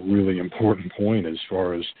 That's a really important point as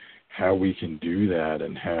far as how we can do that,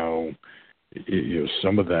 and how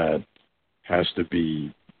some of that has to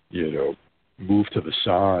be moved to the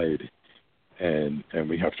side, and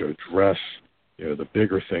we have to address the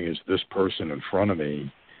bigger thing is this person in front of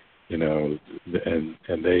me, and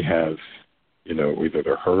they have either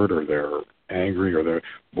they're hurt or they're angry or they're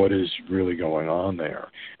what is really going on there,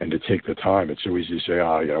 and to take the time. It's so easy to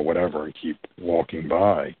say whatever and keep walking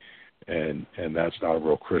by. And that's not a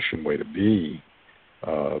real Christian way to be.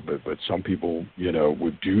 But some people,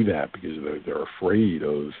 would do that because they're afraid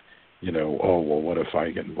of, what if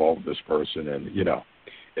I get involved with this person, and,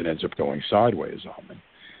 it ends up going sideways on me.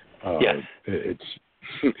 Yes. It's,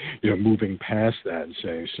 moving past that and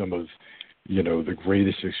saying some of, the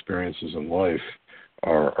greatest experiences in life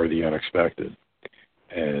are the unexpected.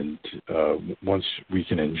 And once we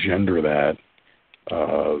can engender that,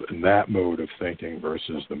 in that mode of thinking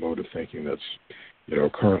versus the mode of thinking that's,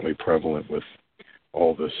 currently prevalent with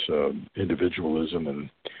all this individualism and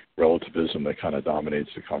relativism that kind of dominates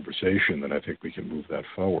the conversation, then I think we can move that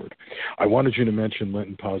forward. I wanted you to mention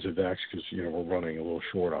Linton Positive Acts because, we're running a little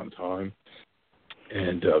short on time.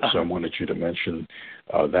 And so I wanted you to mention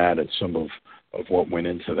that and some of what went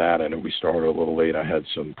into that. I know we started a little late. I had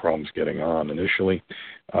some problems getting on initially,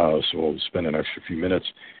 so we'll spend an extra few minutes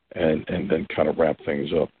and then kind of wrap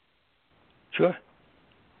things up. Sure.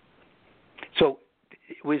 So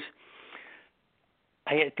it was.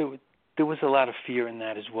 There was a lot of fear in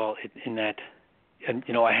that as well. In that, and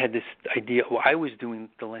I had this idea. Well, I was doing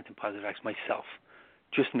the Lenten positive acts myself,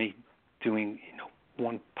 just me doing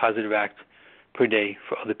one positive act per day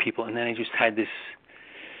for other people, and then I just had this.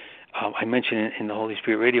 I mentioned in the Holy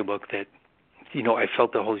Spirit radio book that I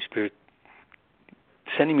felt the Holy Spirit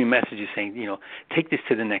sending me messages saying, take this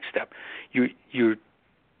to the next step. You're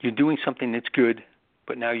doing something that's good,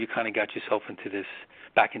 but now you kind of got yourself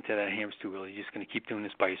back into that hamster wheel. You're just going to keep doing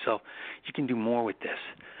this by yourself. You can do more with this.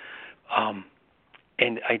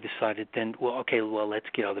 And I decided then, let's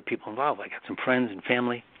get other people involved. I got some friends and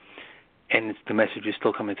family, and the message is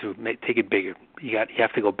still coming through. Take it bigger. You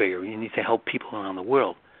have to go bigger. You need to help people around the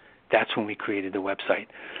world. That's when we created the website.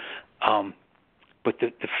 But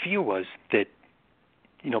the fear was that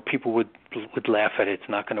people would laugh at it. It's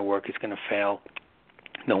not going to work. It's going to fail.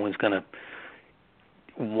 No one's going to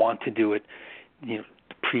want to do it. The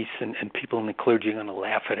priests and people in the clergy are going to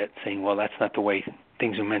laugh at it, saying, well, that's not the way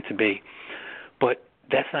things are meant to be. But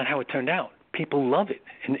that's not how it turned out. People love it.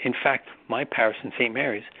 In fact, my parish in St.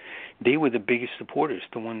 Mary's, they were the biggest supporters,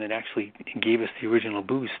 the one that actually gave us the original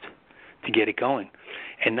boost to get it going.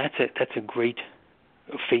 And that's a great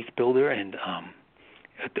faith builder and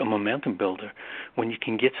a momentum builder when you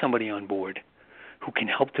can get somebody on board who can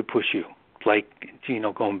help to push you. Like,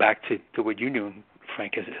 going back to what you're doing,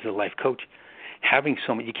 Frank, as a life coach, having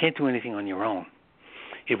someone, you can't do anything on your own.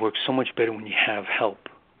 It works so much better when you have help,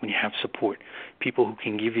 when you have support, people who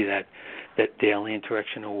can give you that daily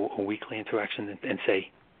interaction or weekly interaction and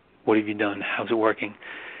say, what have you done? How's it working?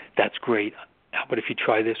 That's great. How about if you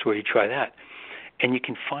try this or you try that? And you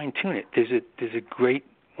can fine-tune it. There's a great,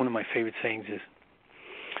 one of my favorite sayings is,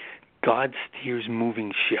 God steers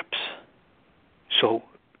moving ships. So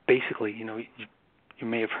basically, you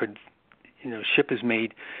may have heard, ship is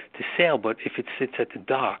made to sail, but if it sits at the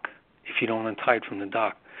dock, if you don't untie it from the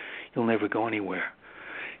dock, you'll never go anywhere.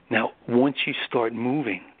 Now, once you start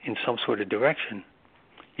moving in some sort of direction,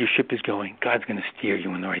 your ship is going. God's going to steer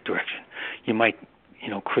you in the right direction. You might,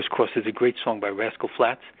 crisscross. There's a great song by Rascal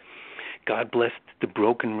Flatts. God blessed the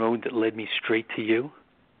broken road that led me straight to you.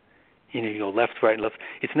 You go left, right, left.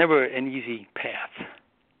 It's never an easy path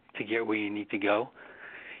to get where you need to go.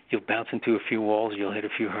 You'll bounce into a few walls. You'll hit a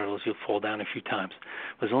few hurdles. You'll fall down a few times.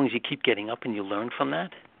 But as long as you keep getting up and you learn from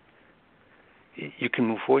that, you can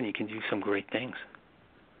move forward and you can do some great things.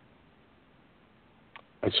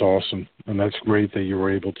 That's awesome. And that's great that you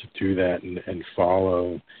were able to do that and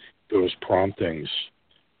follow those promptings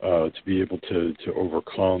to be able to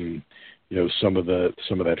overcome, some of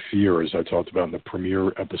that fear. As I talked about in the premiere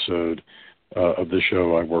episode of the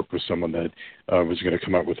show, I worked with someone that was going to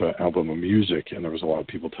come out with an album of music, and there was a lot of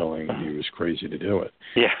people telling him he was crazy to do it.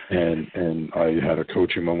 Yeah. And I had a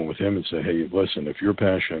coaching moment with him and say, hey, listen, if you're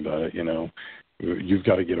passionate about it, you've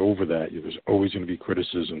got to get over that. There's always going to be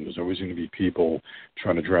criticism. There's always going to be people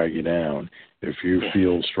trying to drag you down. If you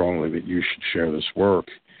feel strongly that you should share this work,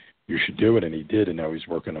 you should do it. And he did, and now he's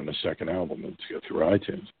working on a second album to go through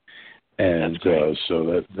iTunes. And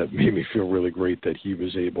so that made me feel really great that he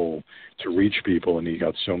was able to reach people, and he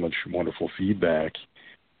got so much wonderful feedback,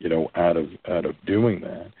 out of doing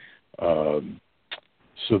that.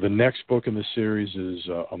 So the next book in the series is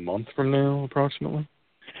a month from now, approximately?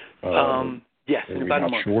 Yes, in about a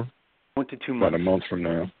month. Sure? 1 to 2 months. About a month from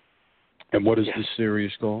now. And what is this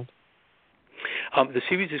series called? The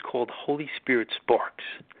series is called Holy Spirit Sparks.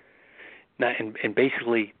 Now, and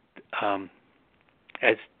basically,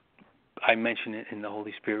 as I mentioned it in the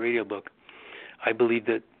Holy Spirit radio book, I believe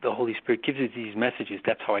that the Holy Spirit gives us these messages.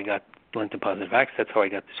 That's how I got Lenten Positive Acts. That's how I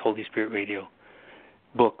got this Holy Spirit radio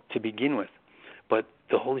book to begin with. But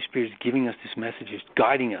the Holy Spirit is giving us these messages,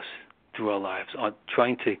 guiding us through our lives, on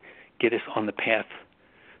trying to get us on the path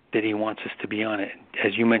that he wants us to be on. It.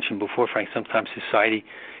 As you mentioned before, Frank, sometimes society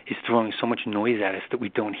is throwing so much noise at us that we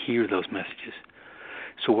don't hear those messages.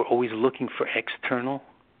 So we're always looking for external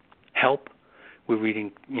help. We're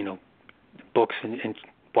reading, books and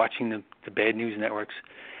watching the bad news networks.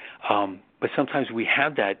 But sometimes we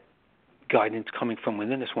have that guidance coming from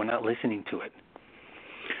within us. We're not listening to it.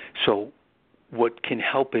 So what can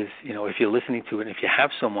help is, if you're listening to it, if you have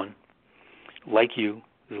someone like you,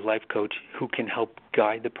 the life coach, who can help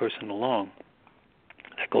guide the person along,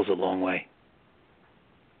 that goes a long way.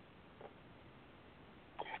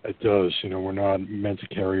 It does. We're not meant to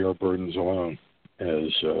carry our burdens alone.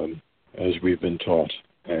 As as we've been taught,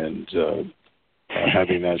 and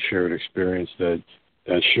having that shared experience, that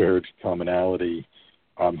shared commonality.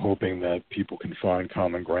 I'm hoping that people can find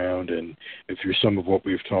common ground, and if you're some of what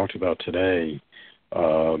we've talked about today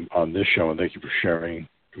on this show, and thank you for sharing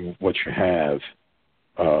what you have,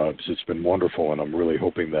 because it's been wonderful, and I'm really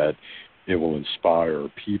hoping that it will inspire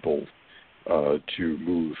people to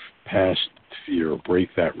move past fear, break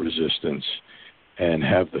that resistance, and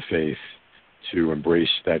have the faith to embrace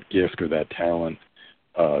that gift or that talent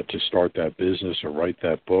to start that business or write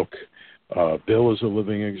that book. Bill is a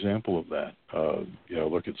living example of that.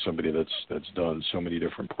 Look at somebody that's done so many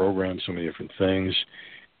different programs, so many different things,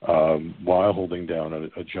 while holding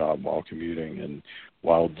down a job, while commuting, and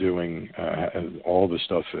while doing all the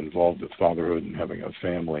stuff involved with fatherhood and having a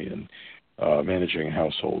family and managing a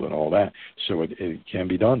household and all that. So it can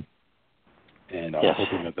be done. And I'm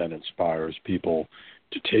hoping that inspires people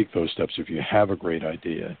to take those steps. If you have a great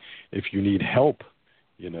idea, if you need help,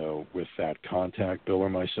 with that, contact Bill or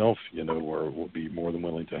myself, we'll be more than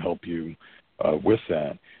willing to help you with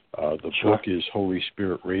that. The book is Holy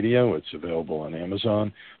Spirit Radio. It's available on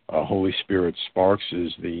Amazon. Holy Spirit Sparks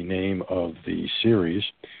is the name of the series.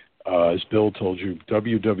 As Bill told you,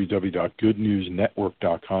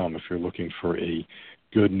 www.goodnewsnetwork.com if you're looking for a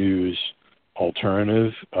good news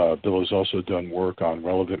alternative. Bill has also done work on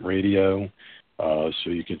Relevant Radio, so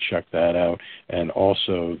you can check that out. And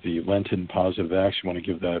also the Lenten Positive Acts. You want to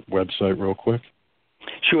give that website real quick?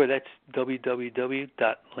 Sure, that's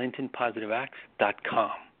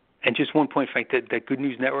www.lentonpositiveacts.com. And just one point, Frank, that Good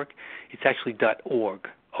News Network, it's actually .org,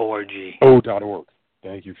 O-R-G. Oh, .org.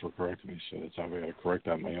 Thank you for correcting me. So that's how I got to correct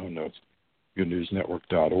that in my own notes.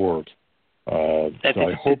 goodnewsnetwork.org. So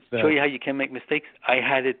I hope that... To show you how you can make mistakes, I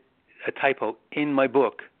had a typo in my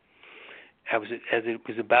book as it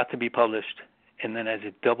was about to be published. And then as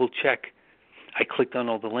a double check, I clicked on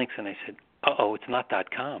all the links and I said, it's not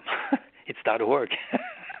 .com. It's .org.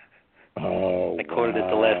 I caught it at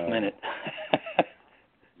the last minute.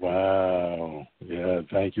 Wow. Yeah,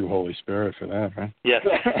 thank you, Holy Spirit, for that, right? Yes.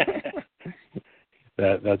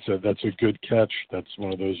 That's a good catch. That's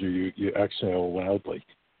one of those you exhale loudly.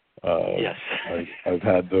 Yes. I've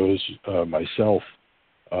had those myself,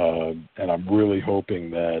 and I'm really hoping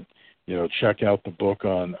that, check out the book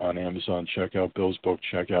on Amazon, check out Bill's book,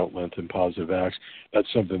 check out Lenten Positive Acts.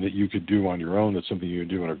 That's something that you could do on your own. That's something you can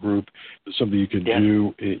do in a group. It's something you can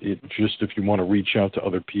do it just if you want to reach out to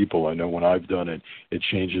other people. I know when I've done it, it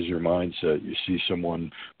changes your mindset. You see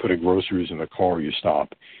someone putting groceries in a car, you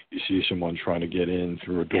stop. You see someone trying to get in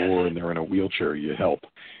through a door and they're in a wheelchair, you help.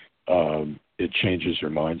 It changes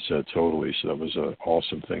your mindset totally. So that was an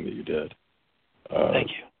awesome thing that you did. Thank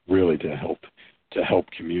you. Really to help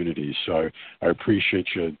communities. So I appreciate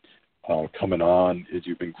you coming on.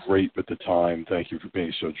 You've been great with the time. Thank you for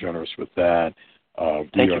being so generous with that.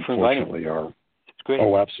 Thank you for inviting me. It's great.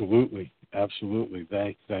 Oh, absolutely. Absolutely.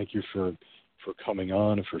 Thank you for coming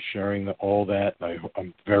on and for sharing all that.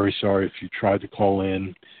 I'm very sorry if you tried to call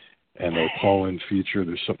in and the call-in feature,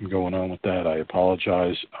 there's something going on with that. I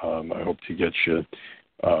apologize. I hope to get you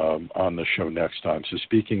on the show next time. So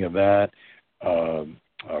speaking of that,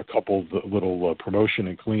 a couple of little promotion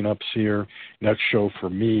and cleanups here. Next show for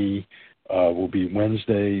me will be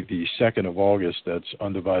Wednesday, the 2nd of August. That's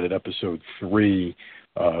Undivided Episode 3.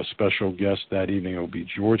 Special guest that evening will be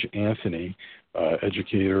George Anthony,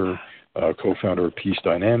 educator, co-founder of Peace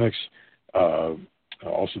Dynamics.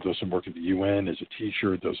 Also does some work at the UN as a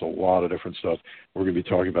teacher, does a lot of different stuff. We're going to be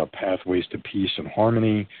talking about pathways to peace and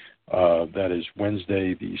harmony. That is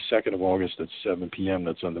Wednesday, the 2nd of August at 7 p.m.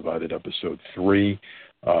 That's Undivided Episode 3.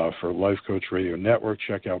 For Life Coach Radio Network,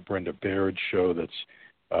 check out Brenda Baird's show.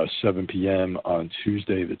 That's 7 p.m. on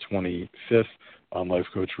Tuesday, the 25th on Life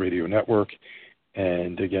Coach Radio Network.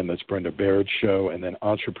 And again, that's Brenda Baird's show. And then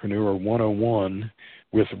Entrepreneur 101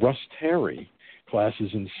 with Russ Terry.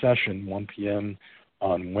 Classes in session, 1 p.m.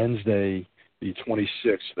 on Wednesday, the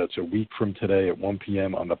 26th. That's a week from today at 1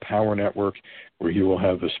 p.m. on the Power Network, where he will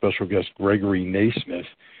have the special guest Gregory Naismith.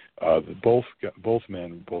 Both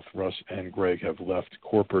Russ and Greg have left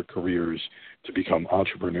corporate careers to become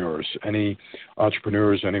entrepreneurs. Any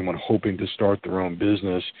entrepreneurs, anyone hoping to start their own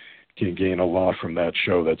business can gain a lot from that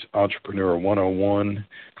show. That's Entrepreneur 101,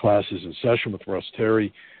 classes in session with Russ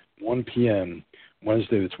Terry, 1 p.m.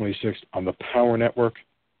 Wednesday the 26th on the Power Network.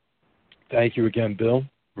 Thank you again, Bill.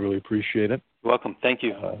 Really appreciate it. You're welcome. Thank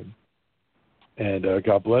you. And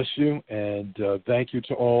God bless you. And thank you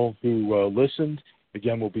to all who listened.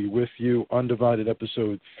 Again, we'll be with you. Undivided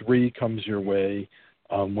Episode 3 comes your way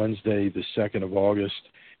on Wednesday, the 2nd of August.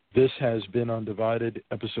 This has been Undivided,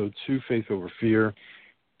 Episode 2, Faith Over Fear.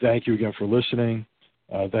 Thank you again for listening.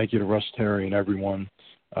 Thank you to Russ, Terry, and everyone.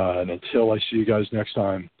 And until I see you guys next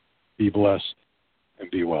time, be blessed and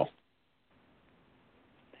be well.